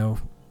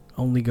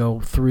only go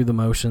through the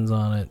motions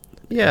on it?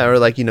 Yeah, or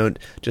like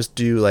just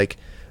do like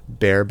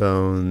bare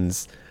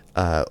bones.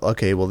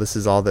 Okay, well, this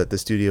is all that the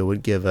studio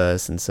would give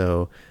us, and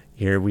so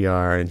here we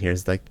are, and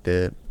here's like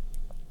the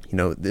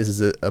this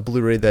is a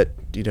Blu-ray that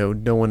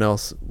no one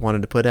else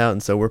wanted to put out,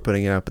 and so we're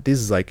putting it out. But this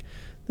is like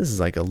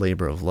a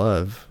labor of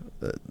love.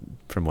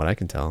 From what I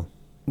can tell.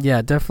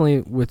 Yeah,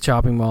 definitely with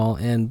Chopping Mall,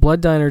 and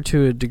Blood Diner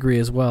to a degree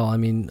as well. I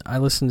mean, I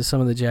listened to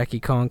some of the Jackie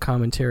Kong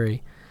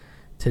commentary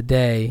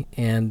today,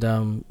 and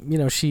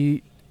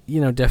she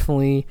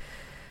definitely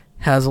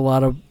has a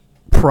lot of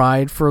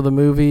pride for the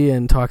movie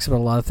and talks about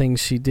a lot of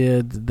things she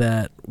did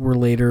that were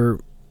later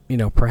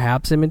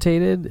perhaps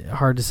imitated.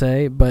 Hard to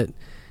say, but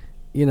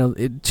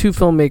two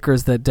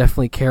filmmakers that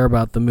definitely care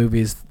about the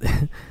movies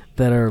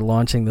that are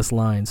launching this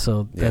line.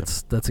 So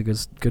that's a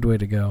good way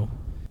to go.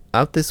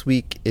 Out this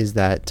week is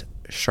that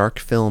shark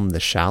film, The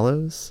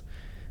Shallows.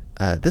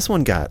 This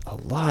one got a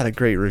lot of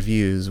great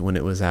reviews when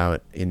it was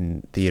out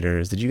in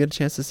theaters. Did you get a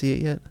chance to see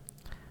it yet?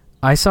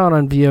 I saw it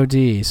on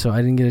VOD, so I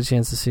didn't get a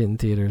chance to see it in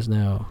theaters,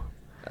 no.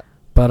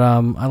 But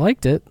I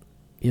liked it,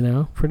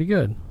 pretty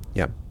good.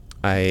 Yeah,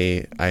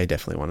 I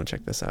definitely want to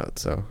check this out,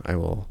 so I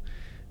will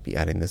be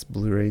adding this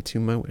Blu-ray to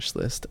my wish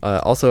list.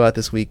 Also out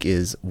this week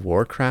is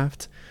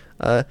Warcraft.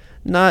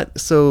 Not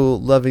so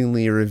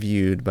lovingly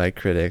reviewed by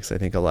critics. I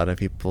think a lot of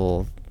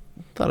people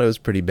thought it was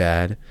pretty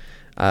bad,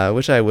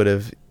 which I would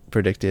have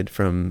predicted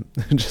from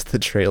just the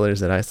trailers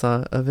that I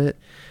saw of it.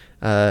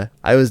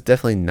 I was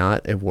definitely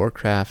not a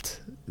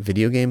Warcraft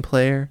video game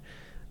player,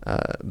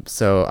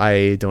 so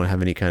I don't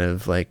have any kind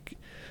of like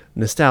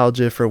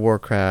nostalgia for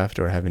Warcraft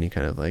or have any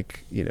kind of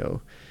like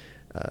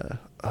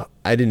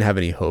I didn't have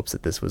any hopes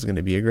that this was going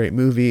to be a great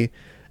movie,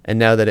 and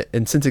now that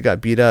since it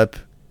got beat up,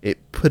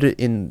 it put it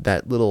in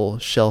that little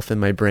shelf in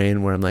my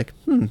brain where I'm like,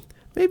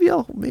 maybe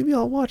I'll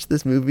watch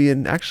this movie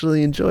and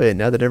actually enjoy it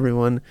now that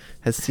everyone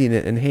has seen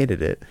it and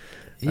hated it.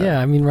 Yeah,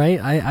 I mean, right?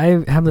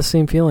 I have the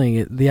same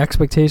feeling. The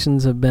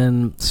expectations have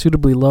been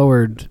suitably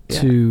lowered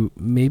to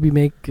maybe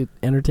make it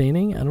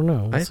entertaining. I don't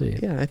know. We'll see.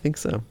 Yeah, I think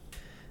so.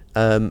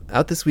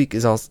 Out this week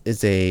is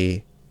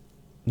a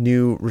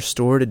new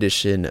restored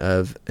edition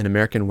of An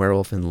American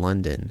Werewolf in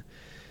London.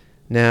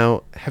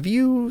 Now, have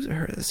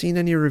you seen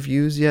any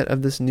reviews yet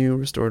of this new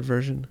restored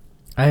version?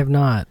 I have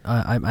not.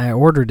 I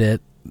ordered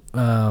it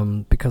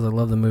because I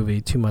love the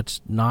movie too much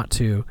not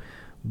to,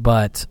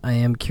 but I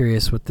am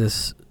curious what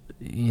this,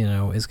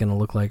 is going to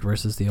look like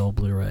versus the old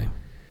Blu-ray.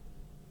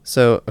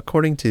 So,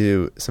 according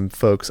to some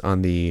folks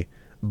on the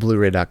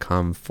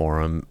Blu-ray.com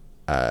forum,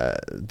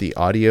 the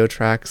audio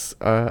tracks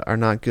are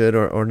not good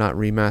or not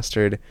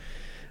remastered.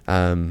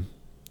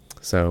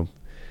 So,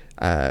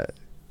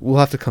 we'll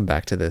have to come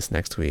back to this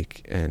next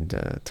week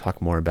and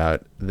talk more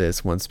about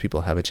this once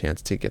people have a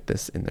chance to get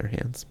this in their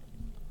hands.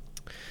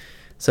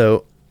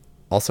 So,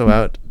 also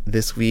out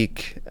this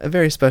week, a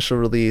very special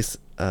release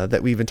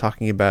that we've been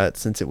talking about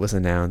since it was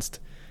announced.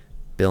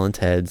 Bill and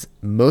Ted's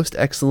Most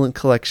Excellent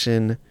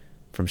Collection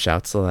from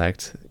Shout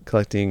Select,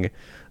 collecting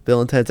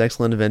Bill and Ted's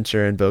Excellent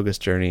Adventure and Bogus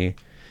Journey.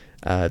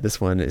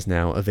 This one is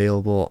now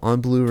available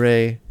on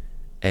Blu-ray,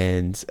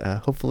 and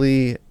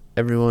hopefully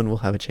everyone will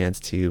have a chance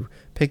to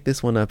pick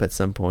this one up at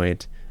some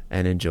point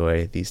and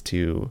enjoy these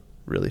two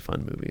really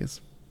fun movies.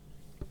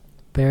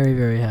 Very,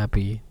 very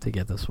happy to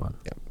get this one.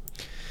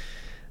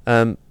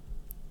 Yeah.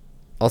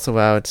 Also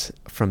out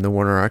from the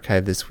Warner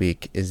Archive this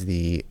week is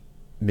the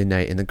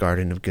Midnight in the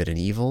Garden of Good and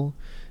Evil,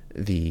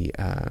 the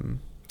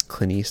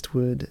Clint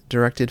Eastwood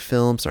directed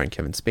film starring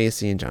Kevin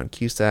Spacey and John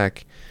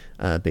Cusack,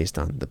 based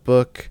on the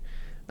book.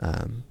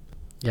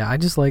 Yeah, I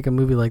just like a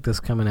movie like this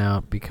coming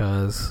out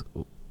because,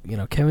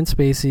 Kevin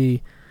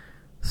Spacey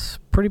is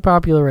pretty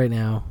popular right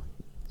now.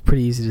 It's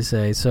pretty easy to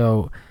say.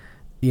 So,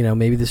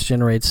 maybe this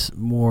generates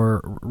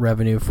more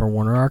revenue for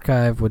Warner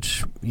Archive,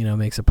 which,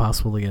 makes it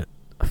possible to get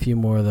a few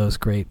more of those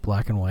great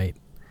black and white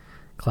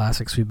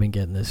classics we've been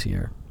getting this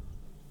year.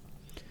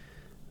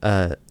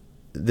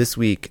 This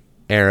week,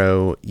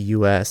 Arrow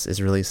US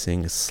is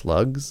releasing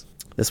Slugs.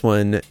 This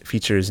one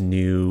features a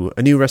new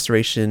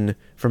restoration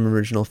from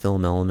original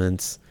film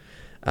elements,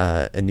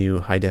 a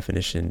new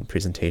high-definition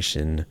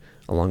presentation,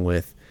 along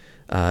with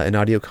an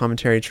audio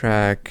commentary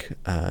track,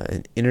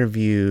 and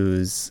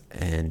interviews,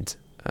 and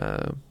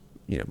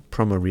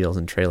promo reels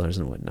and trailers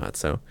and whatnot.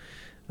 So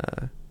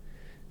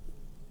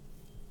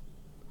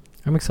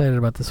I'm excited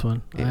about this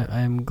one. Yeah.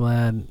 I'm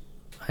glad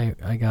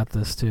I got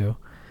this too.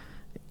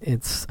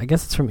 I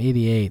guess it's from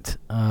 '88.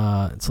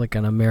 It's like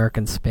an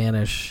American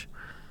Spanish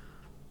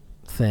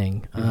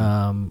thing.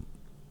 Mm-hmm.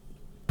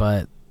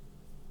 But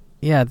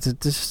yeah, it's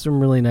just some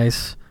really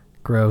nice,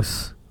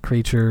 gross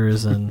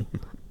creatures, and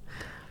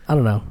I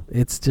don't know.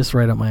 It's just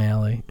right up my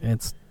alley.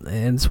 It's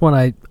one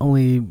I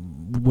only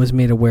was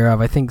made aware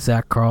of. I think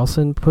Zach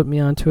Carlson put me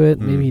onto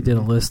it. Maybe he did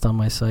a list on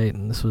my site,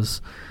 and this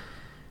was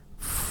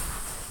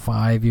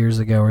 5 years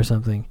ago or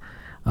something.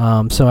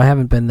 So I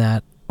haven't been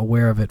that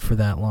aware of it for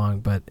that long,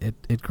 but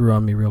it grew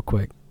on me real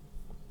quick.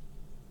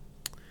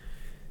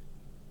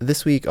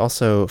 This week,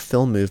 also,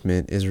 Film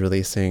Movement is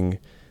releasing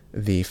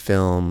the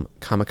film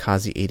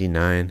Kamikaze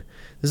 89.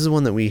 This is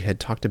one that we had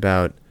talked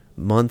about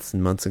months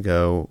and months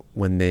ago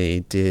when they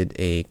did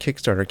a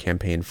Kickstarter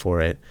campaign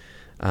for it,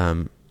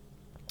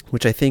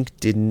 which I think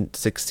didn't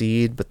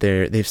succeed, but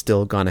they've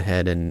still gone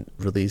ahead and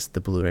released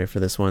the Blu-ray for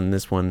this one.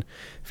 This one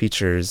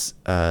features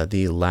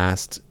the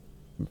last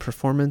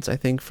performance, I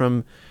think,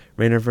 from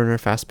Rainer Werner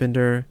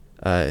Fassbinder.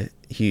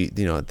 He,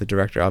 the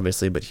director,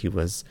 obviously, but he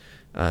was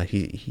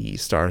he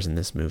stars in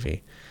this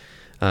movie.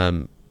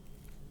 And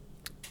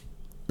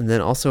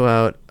then also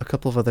out a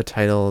couple of other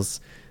titles,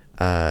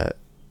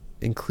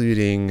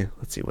 including,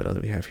 let's see, what else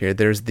do we have here?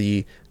 There's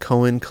the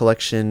Cohen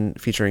collection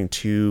featuring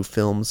 2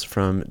 films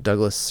from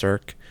Douglas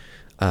Sirk,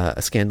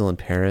 A Scandal in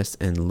Paris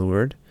and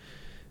Lured.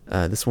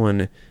 This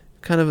one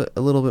kind of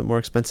a little bit more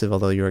expensive,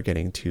 although you are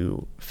getting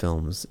 2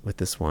 films with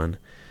this one.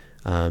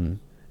 And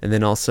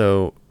then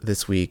also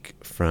this week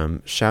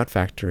from Shout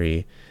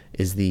Factory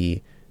is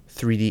the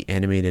 3D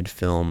animated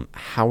film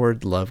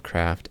Howard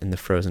Lovecraft and the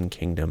Frozen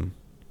Kingdom.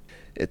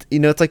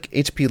 It's like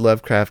H.P.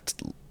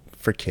 Lovecraft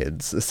for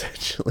kids,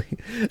 essentially.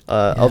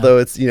 Yeah. Although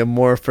it's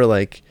more for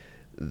like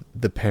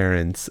the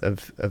parents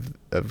of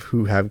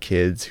who have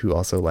kids who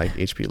also like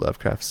H.P.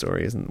 Lovecraft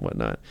stories and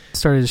whatnot.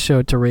 Started to show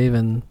it to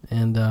Raven,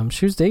 and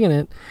she was digging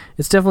it.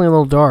 It's definitely a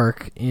little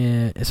dark,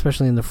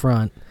 especially in the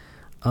front.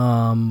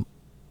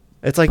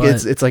 It's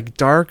like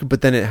dark,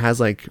 but then it has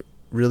like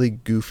really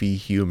goofy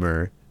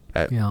humor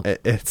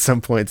at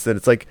some points. That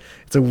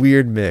it's a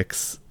weird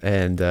mix,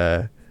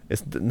 and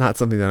it's not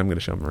something that I'm going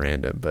to show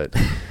Miranda, but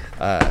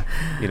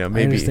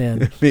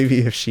maybe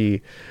if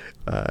she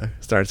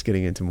starts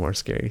getting into more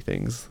scary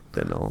things,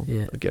 then I'll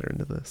get her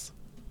into this.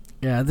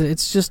 Yeah,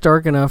 it's just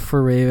dark enough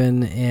for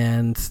Raven,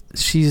 and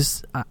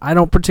I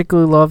don't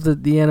particularly love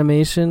the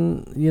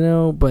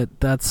animation, but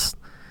that's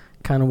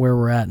kind of where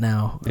we're at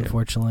now,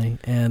 unfortunately.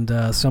 And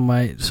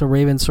so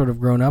Raven's sort of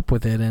grown up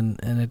with it, and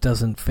it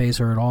doesn't faze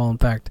her at all. In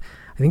fact,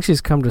 I think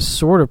she's come to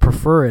sort of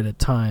prefer it at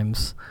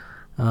times,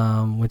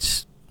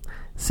 which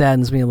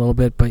saddens me a little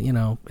bit. But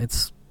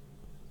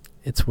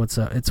it's what's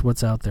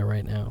out there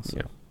right now. So.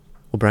 Yeah.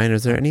 Well, Brian,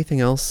 is there anything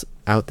else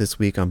out this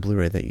week on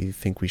Blu-ray that you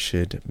think we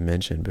should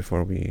mention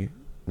before we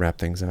wrap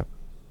things up?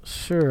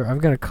 Sure, I've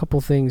got a couple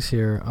things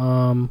here.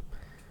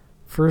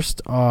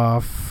 First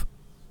off,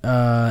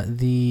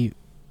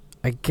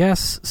 I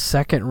guess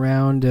second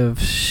round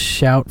of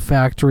Shout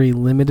Factory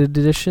limited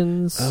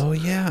editions. Oh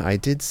yeah, I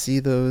did see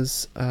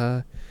those.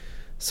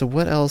 So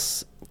what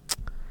else?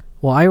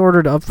 Well, I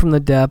ordered Up from the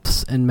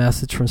Depths and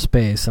Message from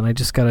Space, and I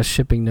just got a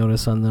shipping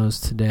notice on those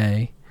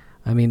today.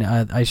 I mean,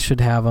 I should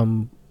have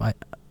them. I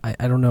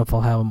don't know if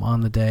I'll have them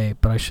on the day,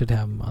 but I should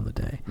have them on the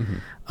day.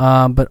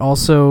 Mm-hmm. But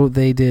also,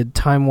 they did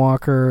Time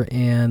Walker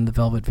and The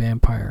Velvet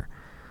Vampire.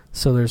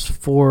 So there's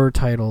 4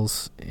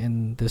 titles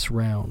in this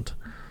round.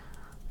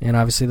 And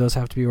obviously, those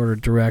have to be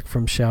ordered direct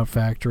from Shout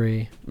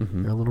Factory.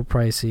 Mm-hmm. They're a little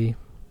pricey.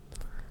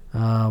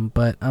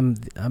 But I'm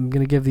going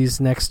to give these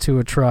next 2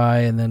 a try,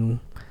 and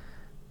then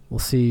we'll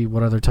see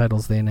what other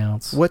titles they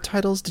announce. What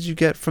titles did you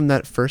get from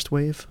that first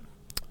wave?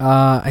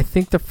 I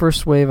think the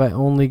first wave I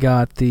only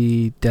got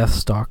the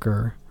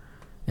Deathstalker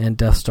and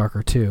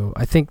Deathstalker 2.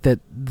 I think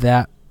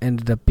that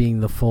ended up being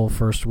the full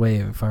first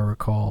wave, if I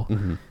recall.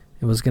 Mm-hmm.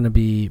 It was going to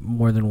be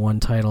more than one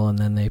title, and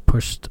then they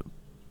pushed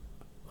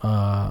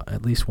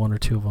at least 1 or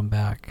 2 of them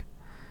back.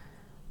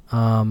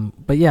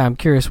 But yeah, I'm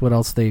curious what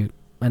else they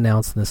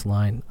announced in this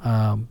line.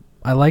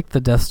 I like the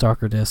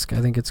Deathstalker disc.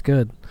 I think it's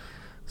good.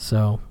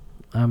 So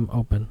I'm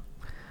open.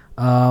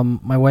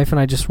 My wife and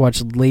I just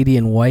watched Lady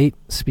in White.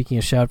 Speaking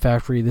of Shout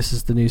Factory, this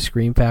is the new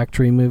Scream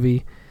Factory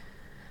movie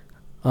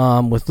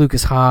with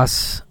Lucas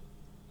Haas,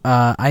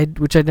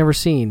 which I'd never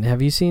seen.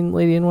 Have you seen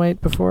Lady in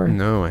White before?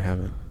 No, I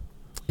haven't.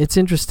 It's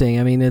interesting.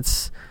 I mean,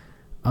 it's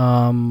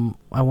I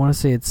want to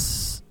say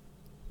it's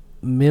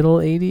middle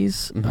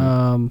 80s,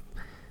 Mm-hmm.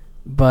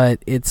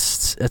 but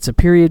it's a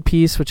period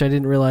piece, which I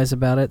didn't realize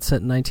about it.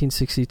 Set in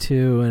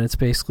 1962, and it's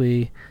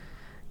basically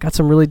got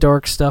some really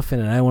dark stuff in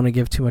it. I don't want to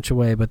give too much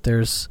away, but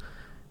there's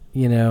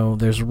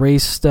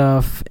race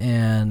stuff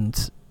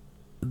and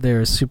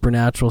there's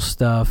supernatural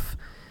stuff,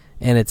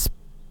 and it's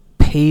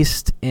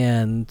paced,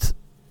 and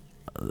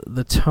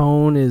the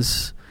tone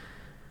is.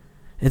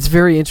 It's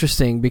very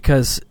interesting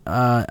because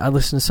I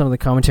listened to some of the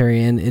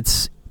commentary, and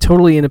it's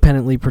totally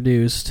independently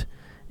produced.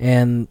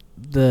 And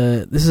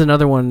this is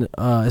another one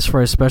as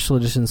far as special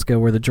editions go,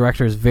 where the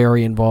director is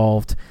very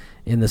involved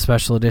in the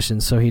special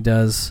edition. So he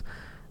does,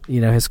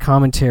 his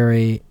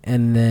commentary,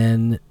 and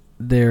then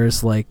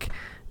there's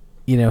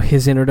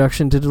his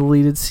introduction to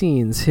deleted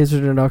scenes, his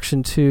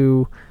introduction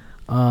to,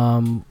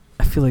 I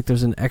feel like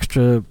there's an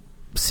extra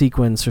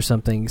sequence or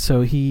something.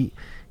 So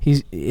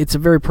it's a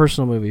very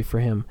personal movie for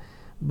him.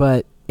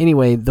 But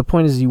anyway, the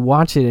point is you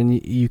watch it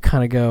and you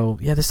kind of go,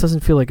 yeah, this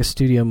doesn't feel like a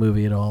studio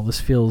movie at all. This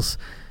feels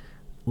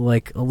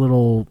like a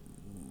little,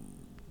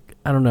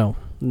 I don't know.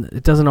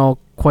 It doesn't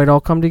quite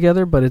all come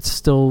together, but it's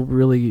still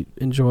really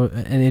an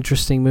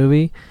interesting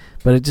movie.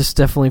 But it just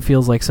definitely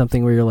feels like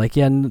something where you're like,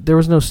 yeah, there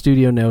was no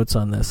studio notes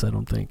on this, I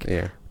don't think.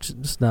 Yeah. Which is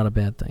just not a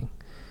bad thing.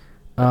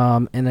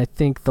 And I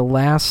think the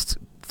last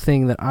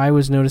thing that I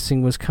was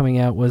noticing was coming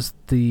out was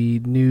the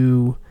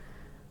new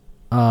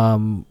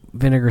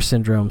Vinegar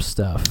Syndrome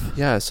stuff.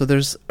 Yeah, so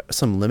there's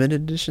some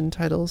limited edition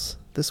titles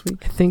this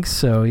week? I think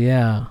so,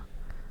 yeah.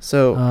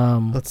 So,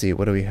 let's see,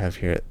 what do we have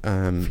here?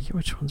 I forget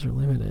which ones are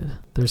limited.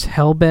 There's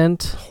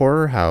Hellbent.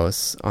 Horror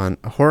House on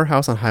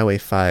Highway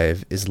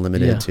 5 is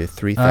limited to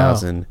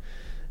 3,000.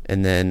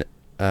 And then,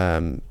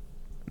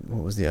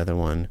 what was the other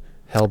one?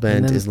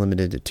 Hellbent is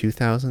limited to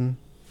 2,000.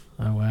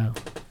 Oh, wow.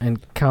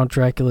 And Count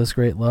Dracula's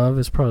Great Love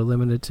is probably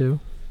limited too.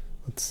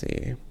 Let's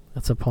see.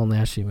 That's a Paul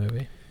Naschy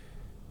movie.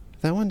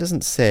 That one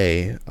doesn't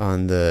say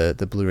on the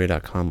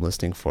Blu-ray.com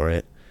listing for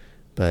it,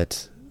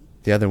 but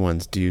the other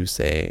ones do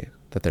say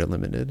that they're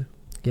limited.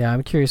 Yeah,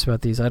 I'm curious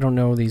about these. I don't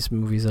know these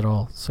movies at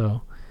all,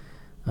 so.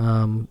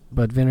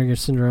 But Vinegar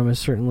Syndrome has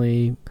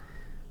certainly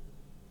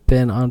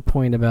been on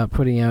point about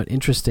putting out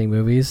interesting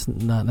movies.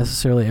 Not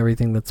necessarily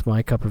everything that's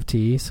my cup of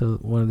tea. So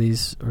one of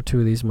these or 2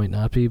 of these might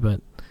not be,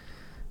 but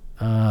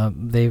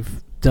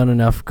they've done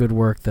enough good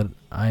work that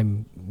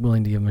I'm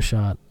willing to give them a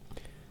shot.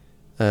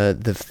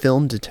 The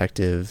Film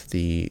Detective,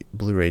 the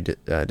Blu-ray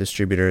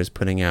distributor, is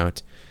putting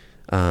out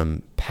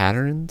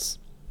Patterns.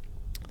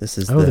 This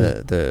is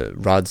the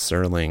Rod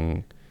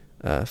Serling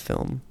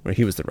film, where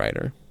he was the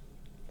writer,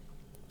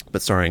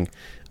 but starring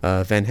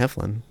Van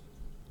Heflin.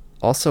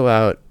 Also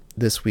out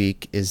this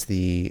week is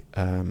the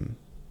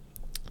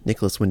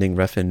Nicholas Winding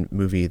Refn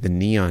movie, The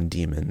Neon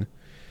Demon,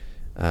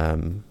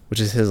 which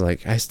is his,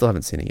 I still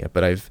haven't seen it yet,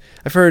 but I've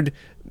heard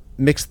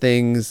mixed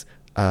things,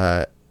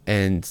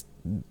 and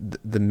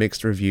the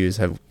mixed reviews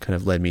have kind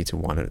of led me to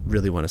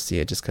really want to see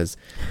it, just because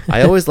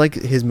I always like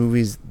his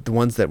movies, the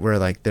ones that where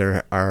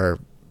there are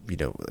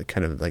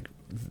kind of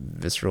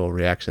visceral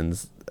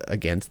reactions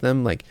against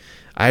them.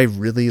 I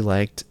really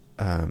liked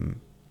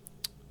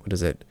what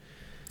is it?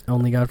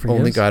 Only God Forgives.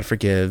 Only God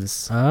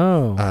Forgives.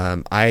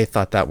 Oh. I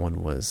thought that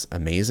one was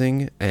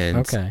amazing,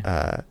 and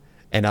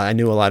and I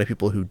knew a lot of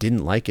people who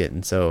didn't like it,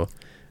 and so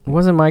it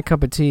wasn't my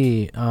cup of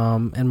tea.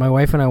 And my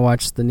wife and I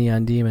watched The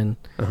Neon Demon.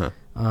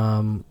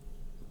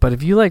 But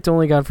if you liked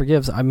Only God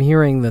Forgives, I'm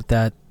hearing that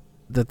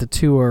the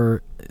 2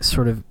 are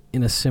sort of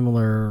in a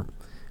similar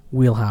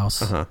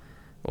wheelhouse.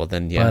 Well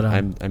then, yeah,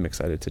 but, I'm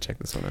excited to check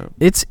this one out.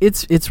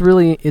 It's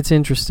really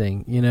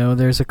interesting.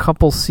 There's a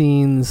couple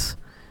scenes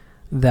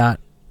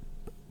that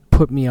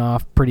put me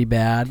off pretty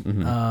bad.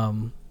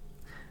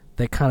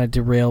 that kind of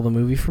derail the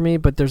movie for me,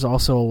 but there's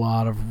also a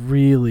lot of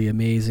really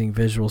amazing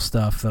visual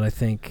stuff that I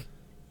think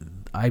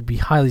I'd be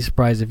highly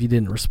surprised if you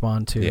didn't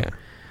respond to. Yeah.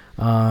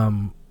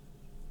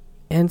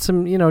 And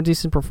some,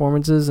 decent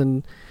performances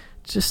and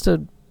just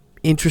a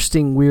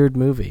interesting, weird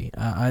movie.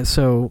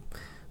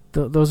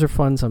 Those are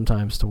fun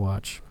sometimes to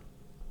watch.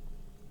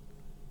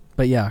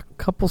 But yeah, a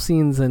couple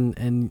scenes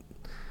and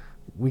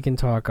we can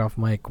talk off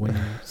mic when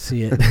you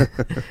see it.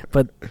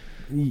 But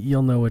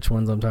you'll know which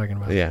ones I'm talking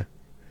about. Yeah.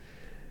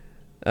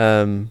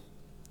 I'm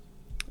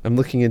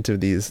looking into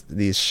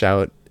these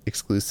Shout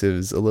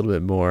exclusives a little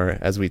bit more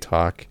as we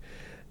talk.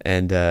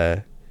 And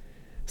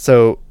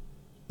so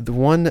the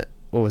one,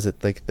 what was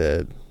it, like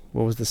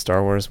what was the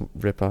Star Wars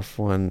ripoff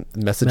one?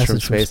 Message from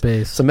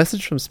Space. So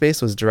Message from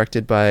Space was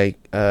directed by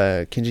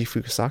Kinji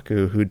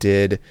Fukasaku, who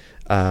did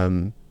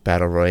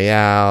Battle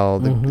Royale,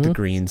 the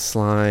Green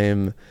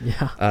Slime,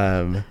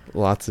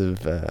 lots of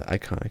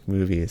iconic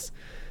movies.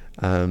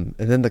 And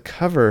then the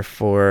cover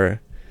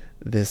for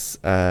this,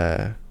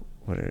 where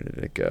did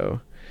it go?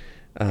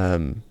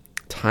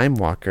 Time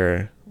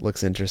Walker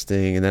looks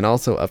interesting, and then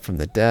also Up from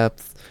the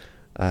Depths.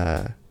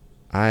 I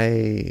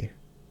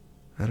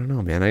don't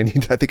know, man. I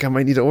think I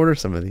might need to order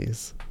some of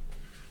these.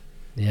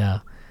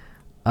 Yeah,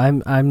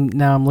 I'm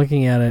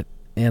looking at it,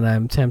 and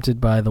I'm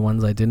tempted by the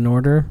ones I didn't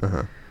order.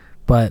 Uh-huh.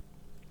 But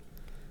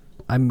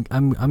I'm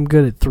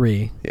good at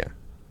 3. Yeah.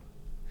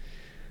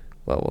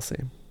 Well, we'll see.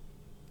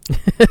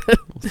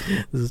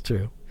 This is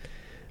true.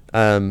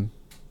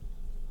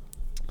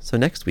 So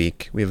next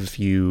week we have a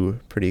few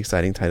pretty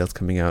exciting titles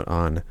coming out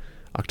on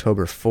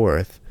October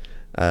 4th.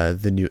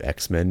 The new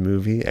X-Men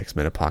movie,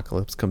 X-Men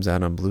Apocalypse, comes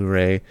out on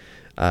Blu-ray.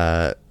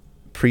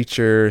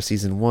 Preacher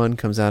Season 1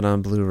 comes out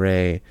on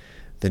Blu-ray.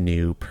 The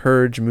new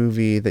Purge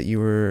movie that you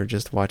were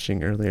just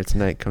watching earlier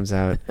tonight comes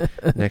out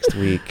next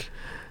week.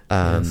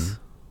 Yes.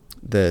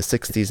 The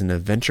 6th season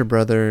of Venture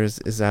Brothers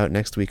is out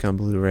next week on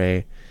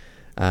Blu-ray.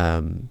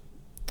 Is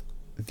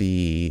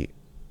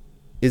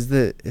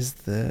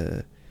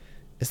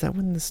that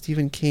when the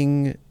Stephen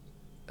King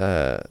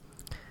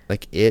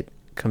It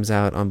comes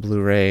out on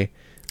Blu-ray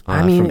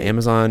from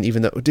Amazon?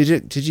 Even though did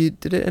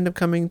it end up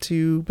coming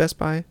to Best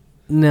Buy?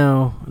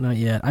 No, not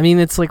yet. I mean,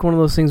 it's like one of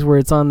those things where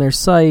it's on their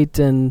site,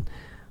 and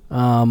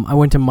I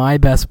went to my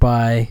Best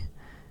Buy,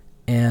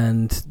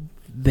 and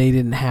they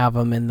didn't have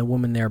them, and the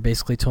woman there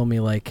basically told me,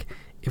 like,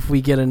 if we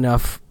get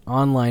enough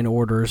online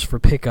orders for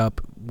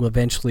pickup,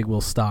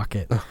 we'll stock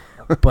it.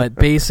 But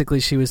basically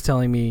she was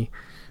telling me,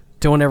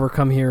 don't ever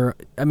come here.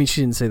 I mean,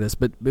 she didn't say this,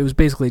 but it was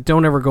basically,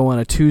 don't ever go on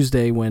a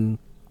Tuesday when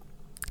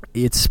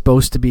it's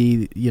supposed to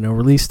be,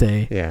 release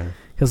day. Yeah.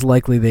 Because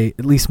likely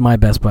at least my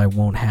Best Buy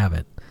won't have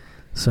it.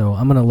 So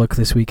I'm gonna look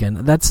this weekend.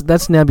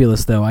 That's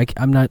nebulous though.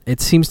 I'm not. It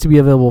seems to be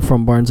available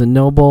from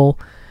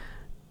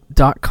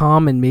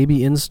BarnesandNoble.com and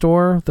maybe in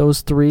store.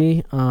 Those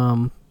 3,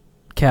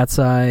 Cat's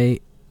Eye,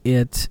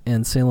 It,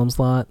 and Salem's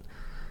Lot.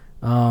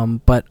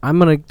 But I'm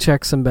gonna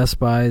check some Best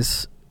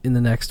Buys in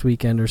the next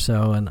weekend or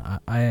so, and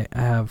I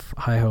have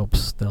high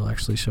hopes they'll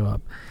actually show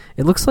up.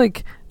 It looks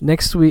like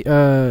next week,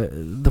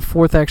 the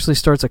 4th actually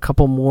starts a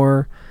couple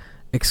more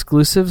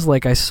exclusives.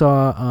 Like I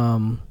saw,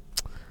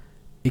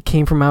 It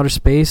Came From Outer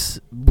Space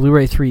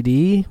Blu-ray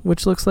 3D,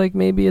 which looks like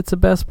maybe it's a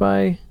Best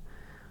Buy.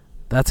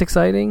 That's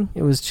exciting.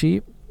 It was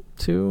cheap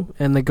too.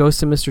 And The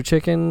Ghost of Mr.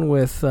 Chicken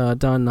with Don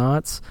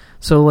Knotts.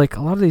 So like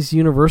a lot of these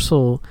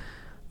Universal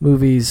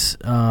movies,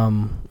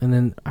 and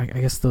then I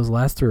guess those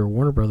last 3 are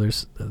Warner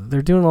Brothers.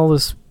 They're doing all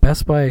this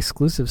Best Buy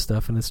exclusive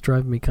stuff, and it's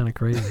driving me kind of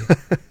crazy.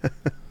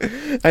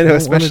 I know,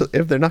 especially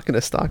if they're not going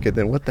to stock it,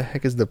 then what the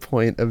heck is the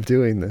point of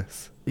doing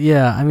this?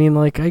 Yeah, I mean,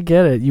 like, I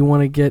get it. You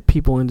want to get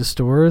people into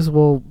stores.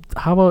 Well,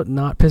 how about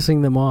not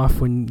pissing them off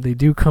when they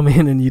do come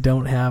in and you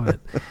don't have it?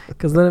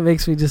 Because then it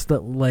makes me just,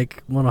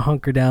 want to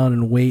hunker down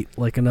and wait,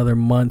 another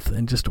month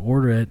and just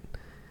order it.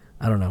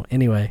 I don't know.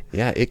 Anyway.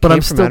 Yeah, It But Came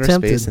I'm From still Outer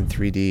tempted. Space in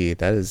 3D.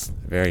 That is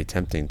very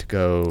tempting to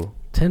go.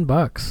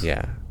 $10.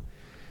 Yeah.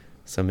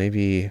 So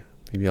maybe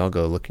I'll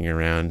go looking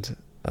around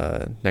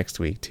next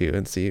week too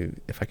and see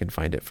if I can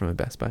find it from a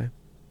Best Buy.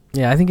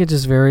 Yeah, I think it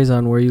just varies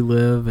on where you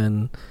live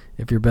and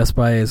if your Best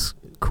Buy is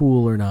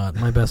cool or not.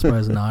 My Best Buy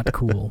is not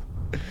cool.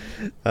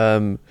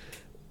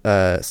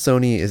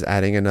 Sony is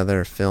adding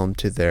another film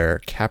to their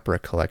Capra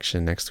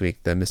collection next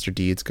week. The Mr.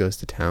 Deeds Goes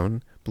to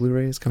Town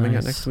Blu-ray is coming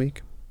out next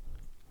week.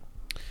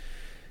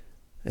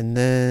 And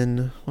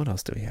then what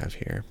else do we have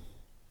here?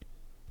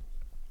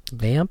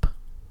 Vamp?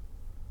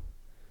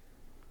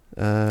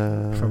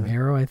 From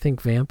Arrow, I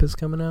think Vamp is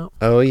coming out.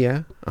 Oh,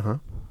 yeah. Uh-huh.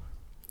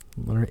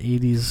 Another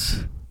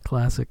 80s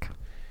classic.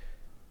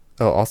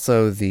 Oh,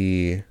 also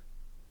I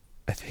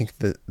think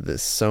the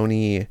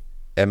Sony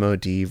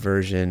MOD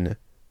version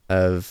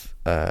of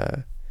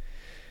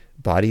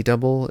Body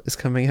Double is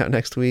coming out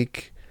next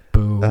week.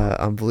 Boo.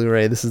 On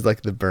Blu-ray. This is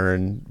like the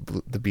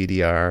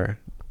BDR.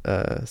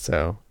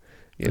 So,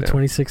 you know.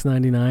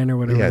 $26.99 or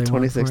whatever. Yeah, they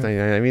want for it.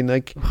 $26.99. I mean,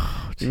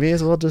 you may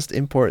as well just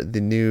import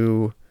the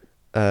new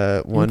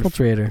one.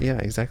 Infiltrator. Yeah,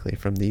 exactly,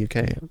 from the UK.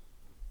 Yeah,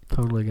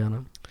 totally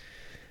gonna.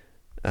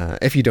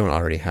 If you don't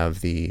already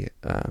have the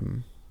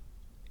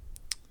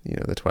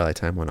the Twilight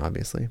Time one,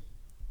 obviously.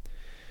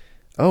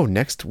 Oh,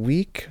 next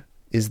week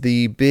is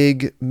the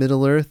big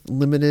Middle-earth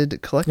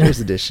limited collector's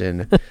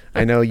edition.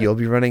 I know you'll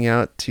be running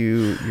out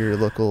to your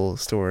local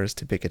stores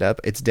to pick it up.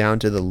 It's down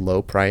to the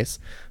low price,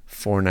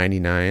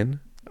 $4.99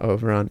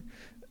 over on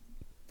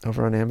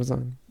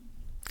Amazon.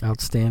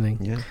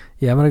 Outstanding.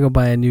 Yeah, I'm gonna go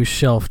buy a new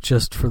shelf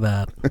just for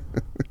that.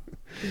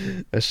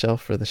 A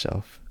shelf for the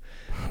shelf.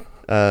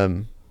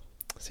 So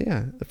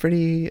yeah, a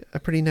pretty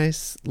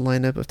nice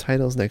lineup of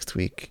titles next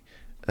week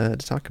to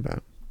talk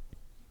about.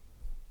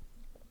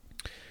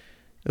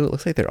 Oh, it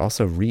looks like they're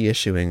also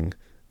reissuing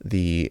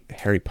the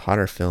Harry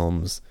Potter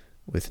films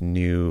with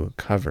new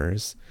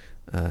covers.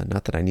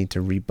 Not that I need to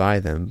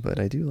rebuy them, but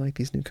I do like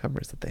these new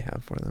covers that they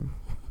have for them.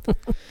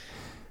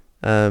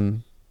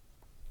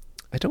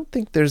 I don't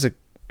think there's a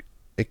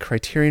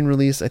Criterion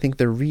release. I think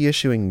they're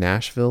reissuing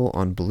Nashville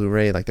on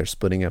Blu-ray, like they're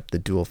splitting up the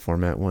dual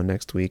format one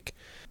next week.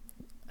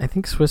 I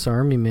think Swiss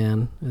Army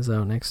Man is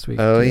out next week.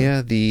 Oh, too.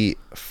 yeah, the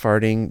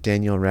farting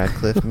Daniel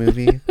Radcliffe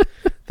movie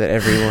that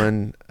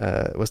everyone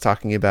was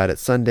talking about at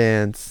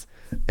Sundance,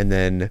 and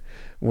then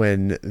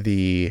when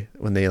they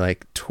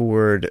like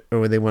toured,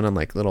 or when they went on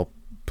like little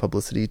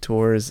publicity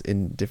tours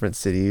in different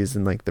cities,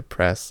 and like the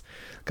press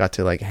got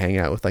to like hang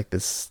out with like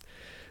this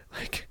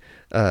like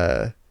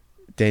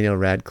Daniel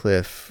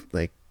Radcliffe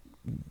like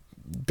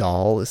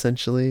doll,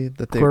 essentially,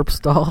 that they corpse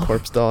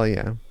doll,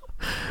 yeah.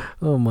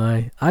 Oh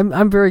my,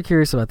 I'm very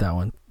curious about that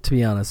one, to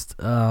be honest.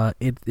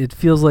 It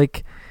feels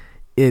like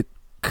it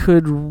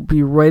could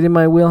be right in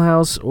my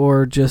wheelhouse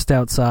or just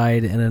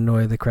outside and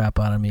annoy the crap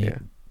out of me. Yeah.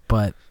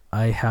 But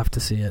I have to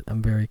see it.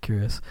 I'm very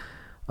curious.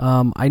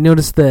 I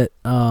noticed that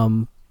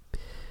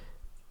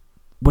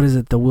what is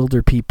it? The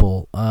Wilder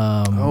People.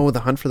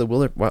 The Hunt for the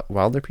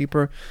Wilder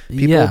People.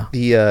 Yeah.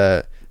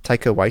 The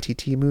Taika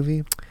Waititi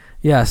movie.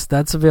 Yes,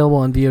 that's available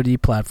on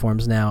VOD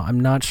platforms now. I'm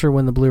not sure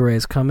when the Blu-ray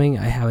is coming.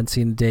 I haven't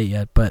seen a date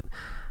yet, but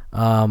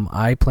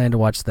I plan to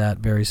watch that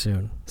very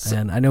soon.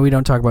 And I know we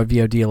don't talk about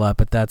VOD a lot,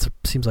 but that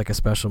seems like a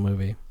special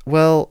movie.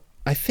 Well,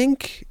 I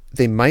think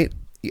they might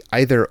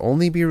either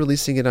only be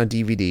releasing it on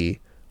DVD,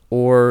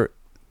 or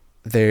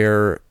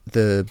the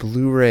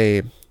Blu-ray.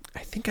 I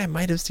think I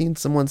might have seen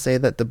someone say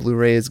that the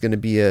Blu-ray is going to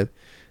be a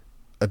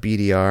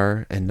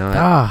BDR and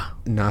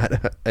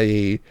not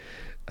a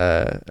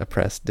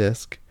pressed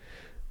disc.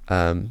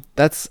 I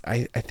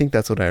think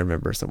that's what I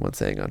remember someone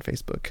saying on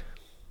Facebook.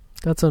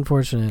 That's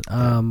unfortunate.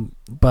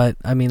 But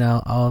I mean,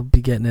 I'll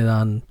be getting it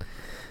on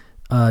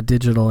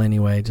digital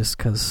anyway, just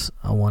because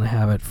I want to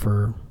have it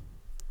for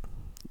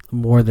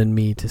more than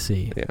me to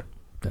see. Yeah,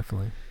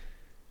 definitely.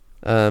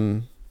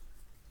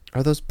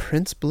 Are those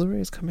Prince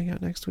Blu-rays coming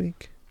out next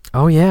week?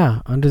 Oh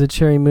yeah, Under the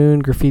Cherry Moon,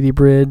 Graffiti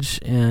Bridge,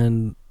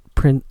 and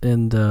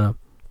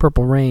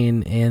Purple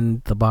Rain,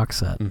 and the box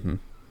set,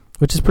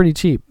 which is pretty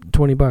cheap,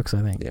 $20,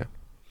 I think. Yeah.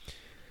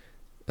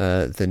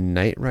 The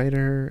Knight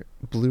Rider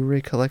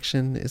Blu-ray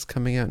collection is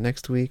coming out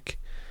next week.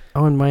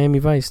 Oh, and Miami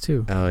Vice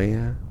too. Oh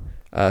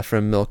yeah,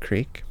 from Mill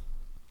Creek.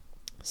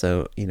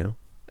 So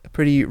a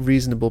pretty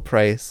reasonable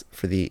price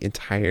for the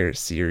entire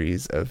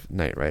series of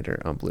Knight Rider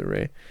on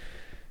Blu-ray.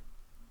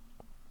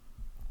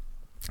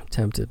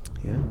 Tempted.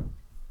 Yeah.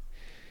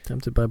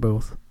 Tempted by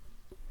both.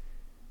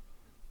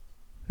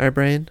 All right,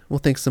 Brian. Well,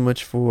 thanks so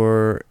much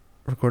for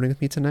recording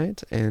with me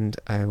tonight, and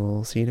I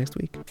will see you next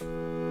week.